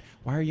privilege of why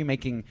are you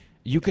making...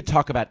 You could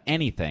talk about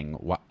anything.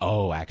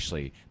 Oh,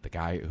 actually, the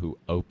guy who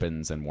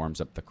opens and warms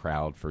up the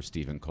crowd for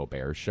Stephen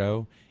Colbert's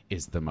show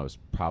is the most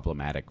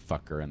problematic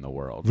fucker in the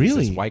world.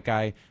 Really? He's this white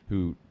guy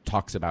who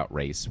talks about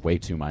race way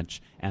too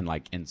much and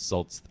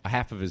insults.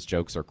 Half of his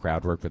jokes are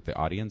crowd work with the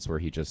audience where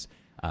he just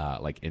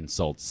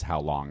insults how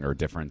long or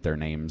different their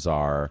names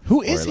are.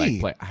 Who is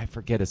he? I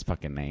forget his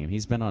fucking name. He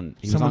Someone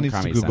was on needs to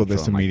Comedy Google Central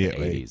this in,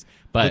 immediately. the 80s.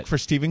 But look for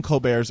Stephen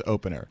Colbert's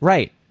opener.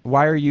 Right.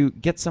 Why are you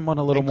get someone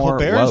a little And more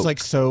Colbert's woke?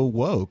 so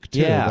woke too.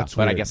 Yeah, That's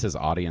but I weird. guess his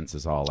audience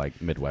is all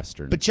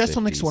Midwestern. But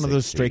Jeselnik's 50s, one of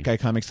those 60s. straight guy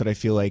comics that I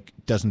feel like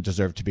doesn't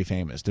deserve to be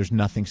famous. There's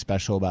nothing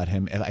special about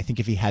him. I think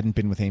if he hadn't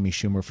been with Amy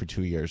Schumer for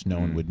 2 years, no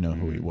one would know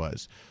who he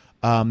was.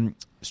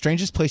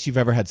 Strangest place you've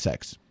ever had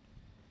sex?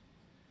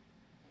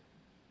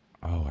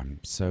 Oh, I'm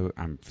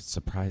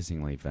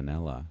surprisingly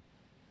vanilla.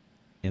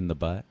 In the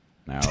butt.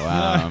 No,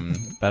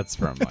 that's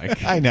from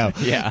like I know.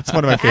 Yeah, it's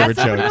one of my favorite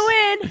Ask someone jokes. to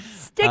win.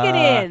 Stick it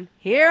in.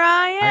 Here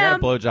I I got a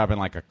am. blowjob in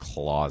like a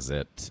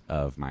closet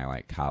of my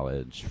like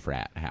college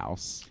frat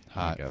house.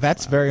 I guess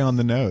That's very on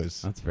the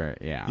nose. That's very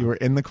You were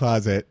in the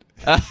closet,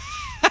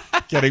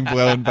 getting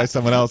blown by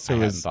someone else who I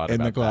hadn't was thought in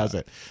the about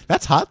closet.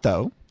 That's hot,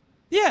 though.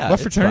 Yeah. What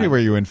it's fraternity fun. were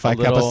you in? Phi A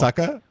Kappa little-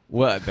 Succa?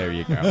 Well, there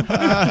you go.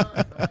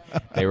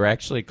 They were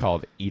actually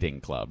called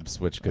eating clubs,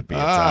 which could be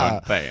its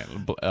own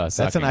thing. That's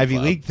an Sucking Ivy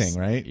clubs. League thing,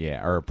 right?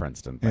 Yeah, or a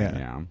Princeton thing.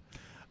 Yeah.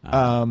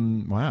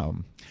 Wow.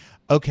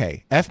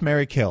 Okay. F.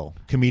 Marry Kill,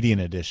 comedian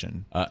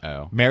edition.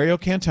 Uh-oh. Mario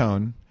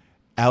Cantone,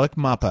 Alec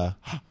Mapa,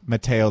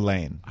 Mateo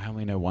Lane. I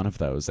only know one of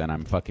those, and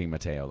I'm fucking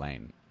Mateo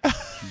Lane.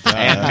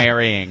 And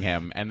marrying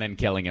him, and then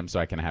killing him so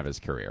I can have his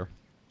career.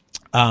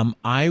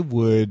 I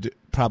would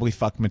probably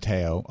fuck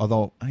Mateo,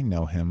 although I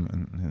know him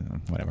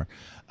and whatever.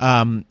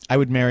 I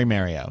would marry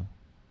Mario.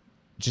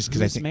 Just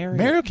because I Who's think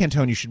Mario?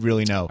 Cantone you should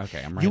really know.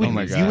 Okay, I'm you would,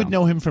 writing this you would down.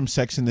 know him from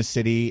Sex and the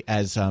City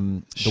as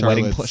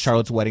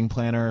Charlotte's wedding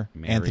planner,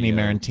 Anthony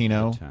Mario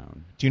Marantino. Cantone.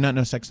 Do you not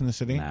know Sex and the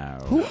City? No.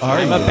 Who are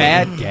I'm you? a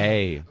bad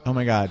gay. Oh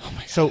my god.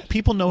 So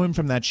people know him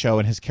from that show,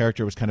 and his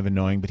character was kind of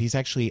annoying, but he's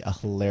actually a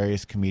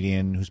hilarious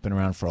comedian who's been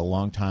around for a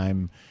long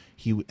time.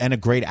 And a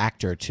great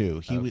actor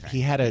too. He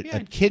had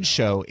a kids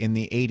show in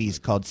the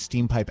 80s called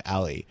Steampipe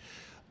Alley,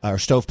 or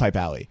Stovepipe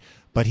Alley.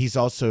 But he's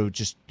also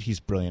he's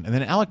brilliant. And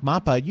then Alec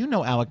Mapa, you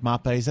know Alec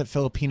Mapa. He's that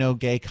Filipino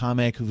gay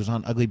comic who was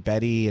on Ugly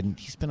Betty, and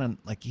he's been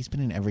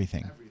in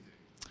everything.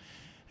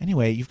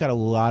 Anyway, you've got a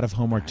lot of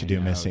homework to do,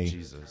 Missy.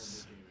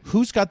 Jesus.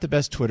 Who's got the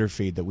best Twitter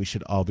feed that we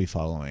should all be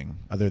following,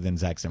 other than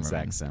Zach Zimmerman?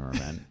 Zach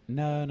Zimmerman.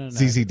 No.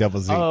 ZZ double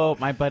Z. Oh,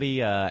 my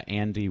buddy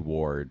Andy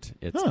Ward.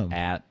 It's Oh.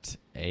 at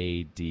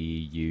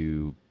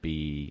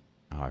ADUB.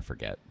 Oh, I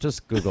forget.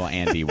 Just Google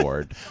Andy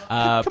Ward.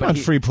 Come on,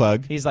 free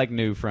plug. He's like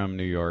new from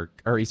New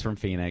York, or he's from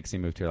Phoenix. He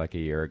moved here like a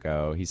year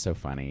ago. He's so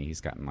funny.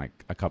 He's gotten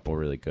like a couple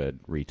really good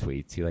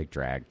retweets. He like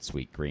dragged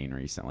Sweet Green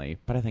recently,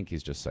 but I think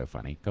he's just so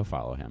funny. Go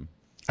follow him.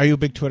 Are you a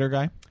big Twitter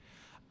guy?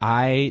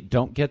 I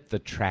don't get the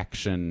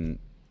traction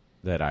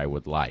that I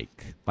would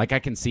like. Like, I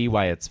can see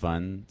why it's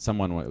fun.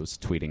 Someone was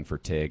tweeting for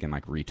Tig and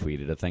like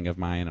retweeted a thing of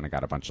mine, and I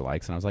got a bunch of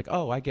likes, and I was like,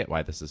 oh, I get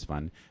why this is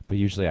fun. But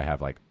usually I have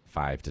like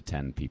 5 to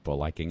 10 people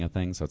liking a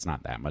thing, so it's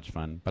not that much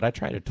fun. But I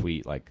try to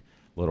tweet like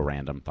little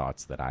random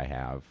thoughts that I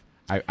have.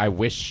 I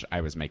wish I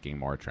was making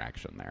more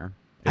traction there.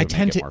 I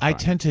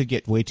tend to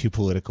get way too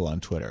political on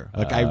Twitter.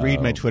 Like I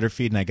read my Twitter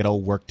feed and I get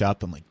all worked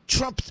up. I'm like,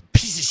 Trump's a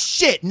piece of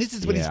shit, and this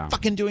is what he's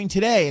fucking doing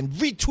today, and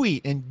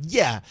retweet, and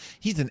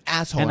he's an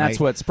asshole. And that's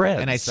what spreads.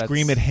 And I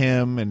scream at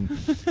him, and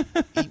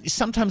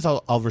sometimes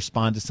I'll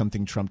respond to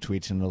something Trump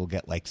tweets, and it'll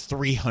get like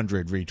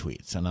 300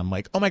 retweets, and I'm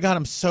like, oh my god,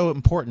 I'm so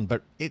important,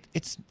 but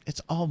it's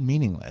all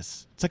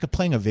meaningless. It's like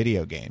playing a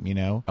video game, you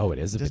know? Oh, it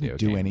is a video game. It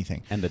doesn't do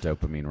anything. And the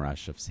dopamine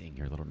rush of seeing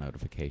your little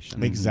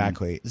notification.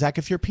 Exactly. Zach,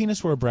 if your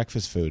penis were a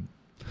breakfast food,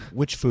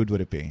 which food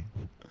would it be?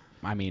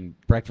 I mean,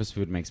 breakfast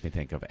food makes me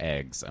think of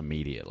eggs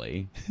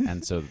immediately.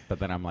 And so, but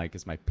then I'm like,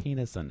 is my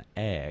penis an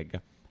egg?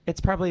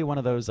 It's probably one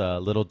of those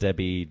Little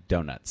Debbie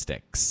donut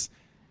sticks.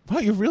 Wow,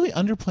 you're really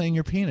underplaying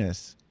your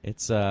penis.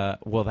 It's,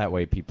 well, that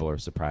way people are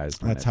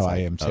surprised. When That's it's how like,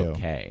 I am, too.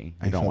 Okay.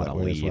 I You don't feel want to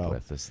that way as lead well.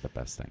 with this is the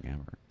best thing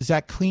ever.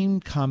 Zach,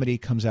 Clean Comedy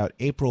comes out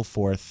April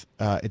 4th.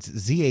 It's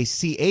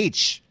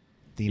ZACH,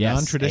 the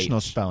non-traditional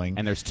H. spelling.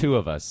 And there's 2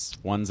 of us.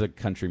 One's a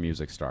country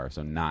music star,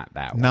 so not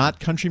that one. Not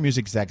country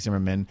music, Zach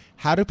Zimmerman.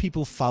 How do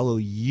people follow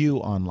you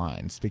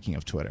online, speaking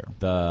of Twitter?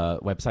 The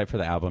website for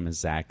the album is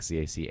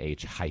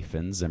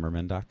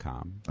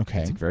ZACH-Zimmerman.com.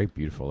 Okay. It's a very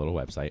beautiful little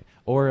website.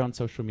 Or on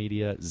social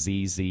media,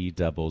 ZZ.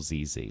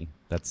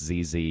 That's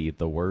ZZ,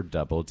 the word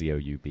double,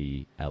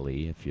 DOUBLE,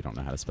 if you don't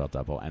know how to spell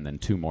double, and then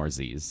 2 more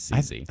Z's,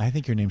 ZZ. I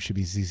think your name should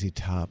be ZZ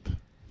Top.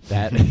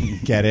 That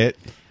Get it?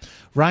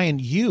 Ryan,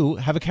 you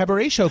have a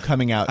cabaret show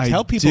coming out. I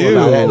Tell people do.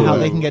 about it and how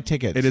they can get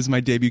tickets. It is my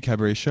debut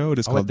cabaret show. It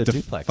is Oh, called at the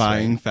Duplex,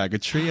 Defying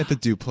Faggotry at the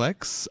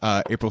Duplex,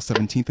 April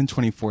 17th and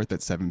 24th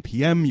at 7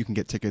 p.m. You can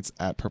get tickets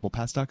at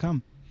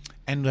purplepass.com.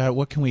 And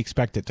what can we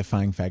expect at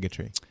Defying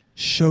Faggotry?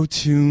 Show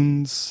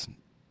tunes,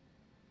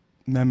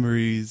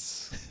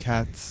 memories,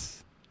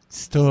 cats,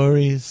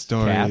 stories,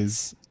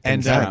 Cats.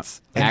 and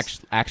cats.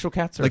 Actual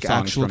cats or Like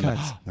songs actual from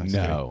cats.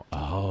 No.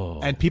 Oh.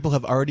 And people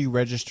have already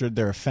registered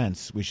their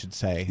offense, we should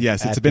say.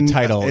 Yes, at it's been the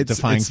title it's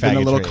Defying been a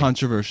little Faggotry.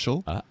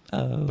 controversial,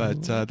 Uh-oh.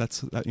 but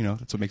that's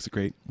what makes it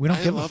great. We don't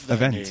I give love a that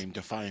event. name,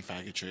 Defying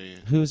Faggotry.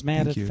 Who's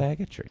mad Thank at you.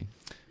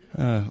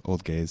 faggotry?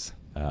 Old gays.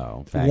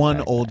 Oh,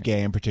 one old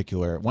gay in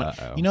particular.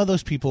 Uh-oh. You know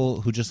those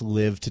people who just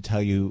live to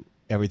tell you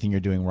everything you're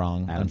doing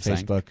wrong Adam on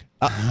Sank? Facebook?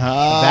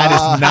 That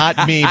is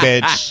not me,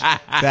 bitch.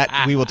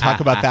 That we will talk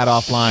about that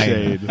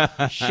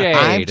offline. Shade.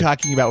 I'm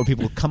talking about when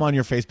people come on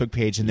your Facebook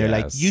page and they're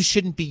like, Yes. you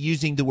shouldn't be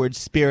using the word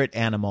spirit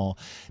animal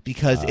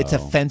because it's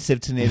offensive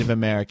to Native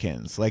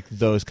Americans. Like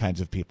those kinds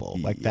of people.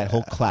 Like that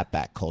whole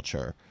clapback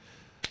culture.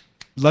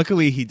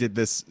 Luckily, he did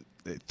this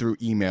through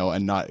email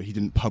and he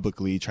didn't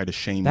publicly try to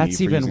shame me. That's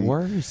for even using,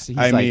 worse. He's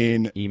I like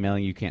mean,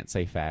 emailing you can't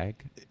say fag.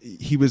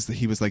 He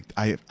was like,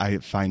 I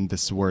find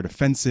this word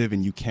offensive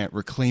and you can't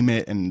reclaim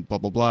it and blah,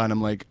 blah, blah. And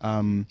I'm like,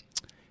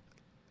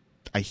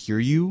 I hear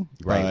you.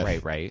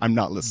 Right. I'm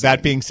not listening.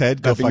 That being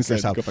said, go fuck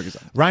yourself. Go fuck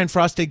yourself. Ryan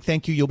Frostig,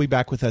 thank you. You'll be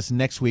back with us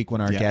next week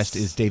when our guest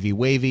is Davey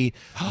Wavy.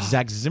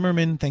 Zach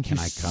Zimmerman, thank you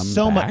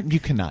so much. You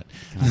cannot.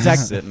 Zach,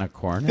 sit in a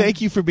corner.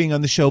 Thank you for being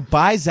on the show.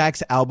 Buy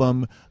Zach's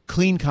album,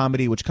 Clean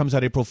Comedy, which comes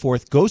out April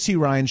 4th. Go see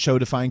Ryan's show,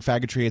 Defying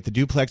Faggotry, at the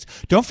Duplex.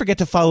 Don't forget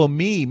to follow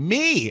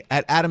me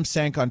at Adam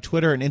Sank on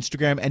Twitter and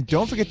Instagram. And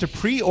don't forget to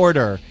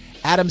pre-order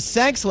Adam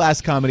Sank's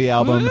last comedy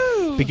album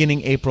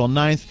beginning April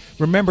 9th.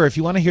 Remember, if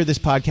you want to hear this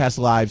podcast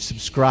live,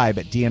 subscribe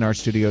at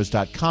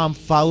dnrstudios.com.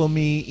 Follow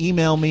me,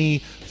 email me,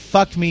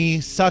 fuck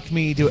me, suck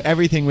me, do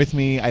everything with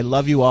me. I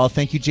love you all.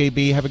 Thank you,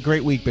 JB. Have a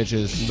great week,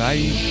 bitches.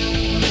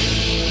 Bye.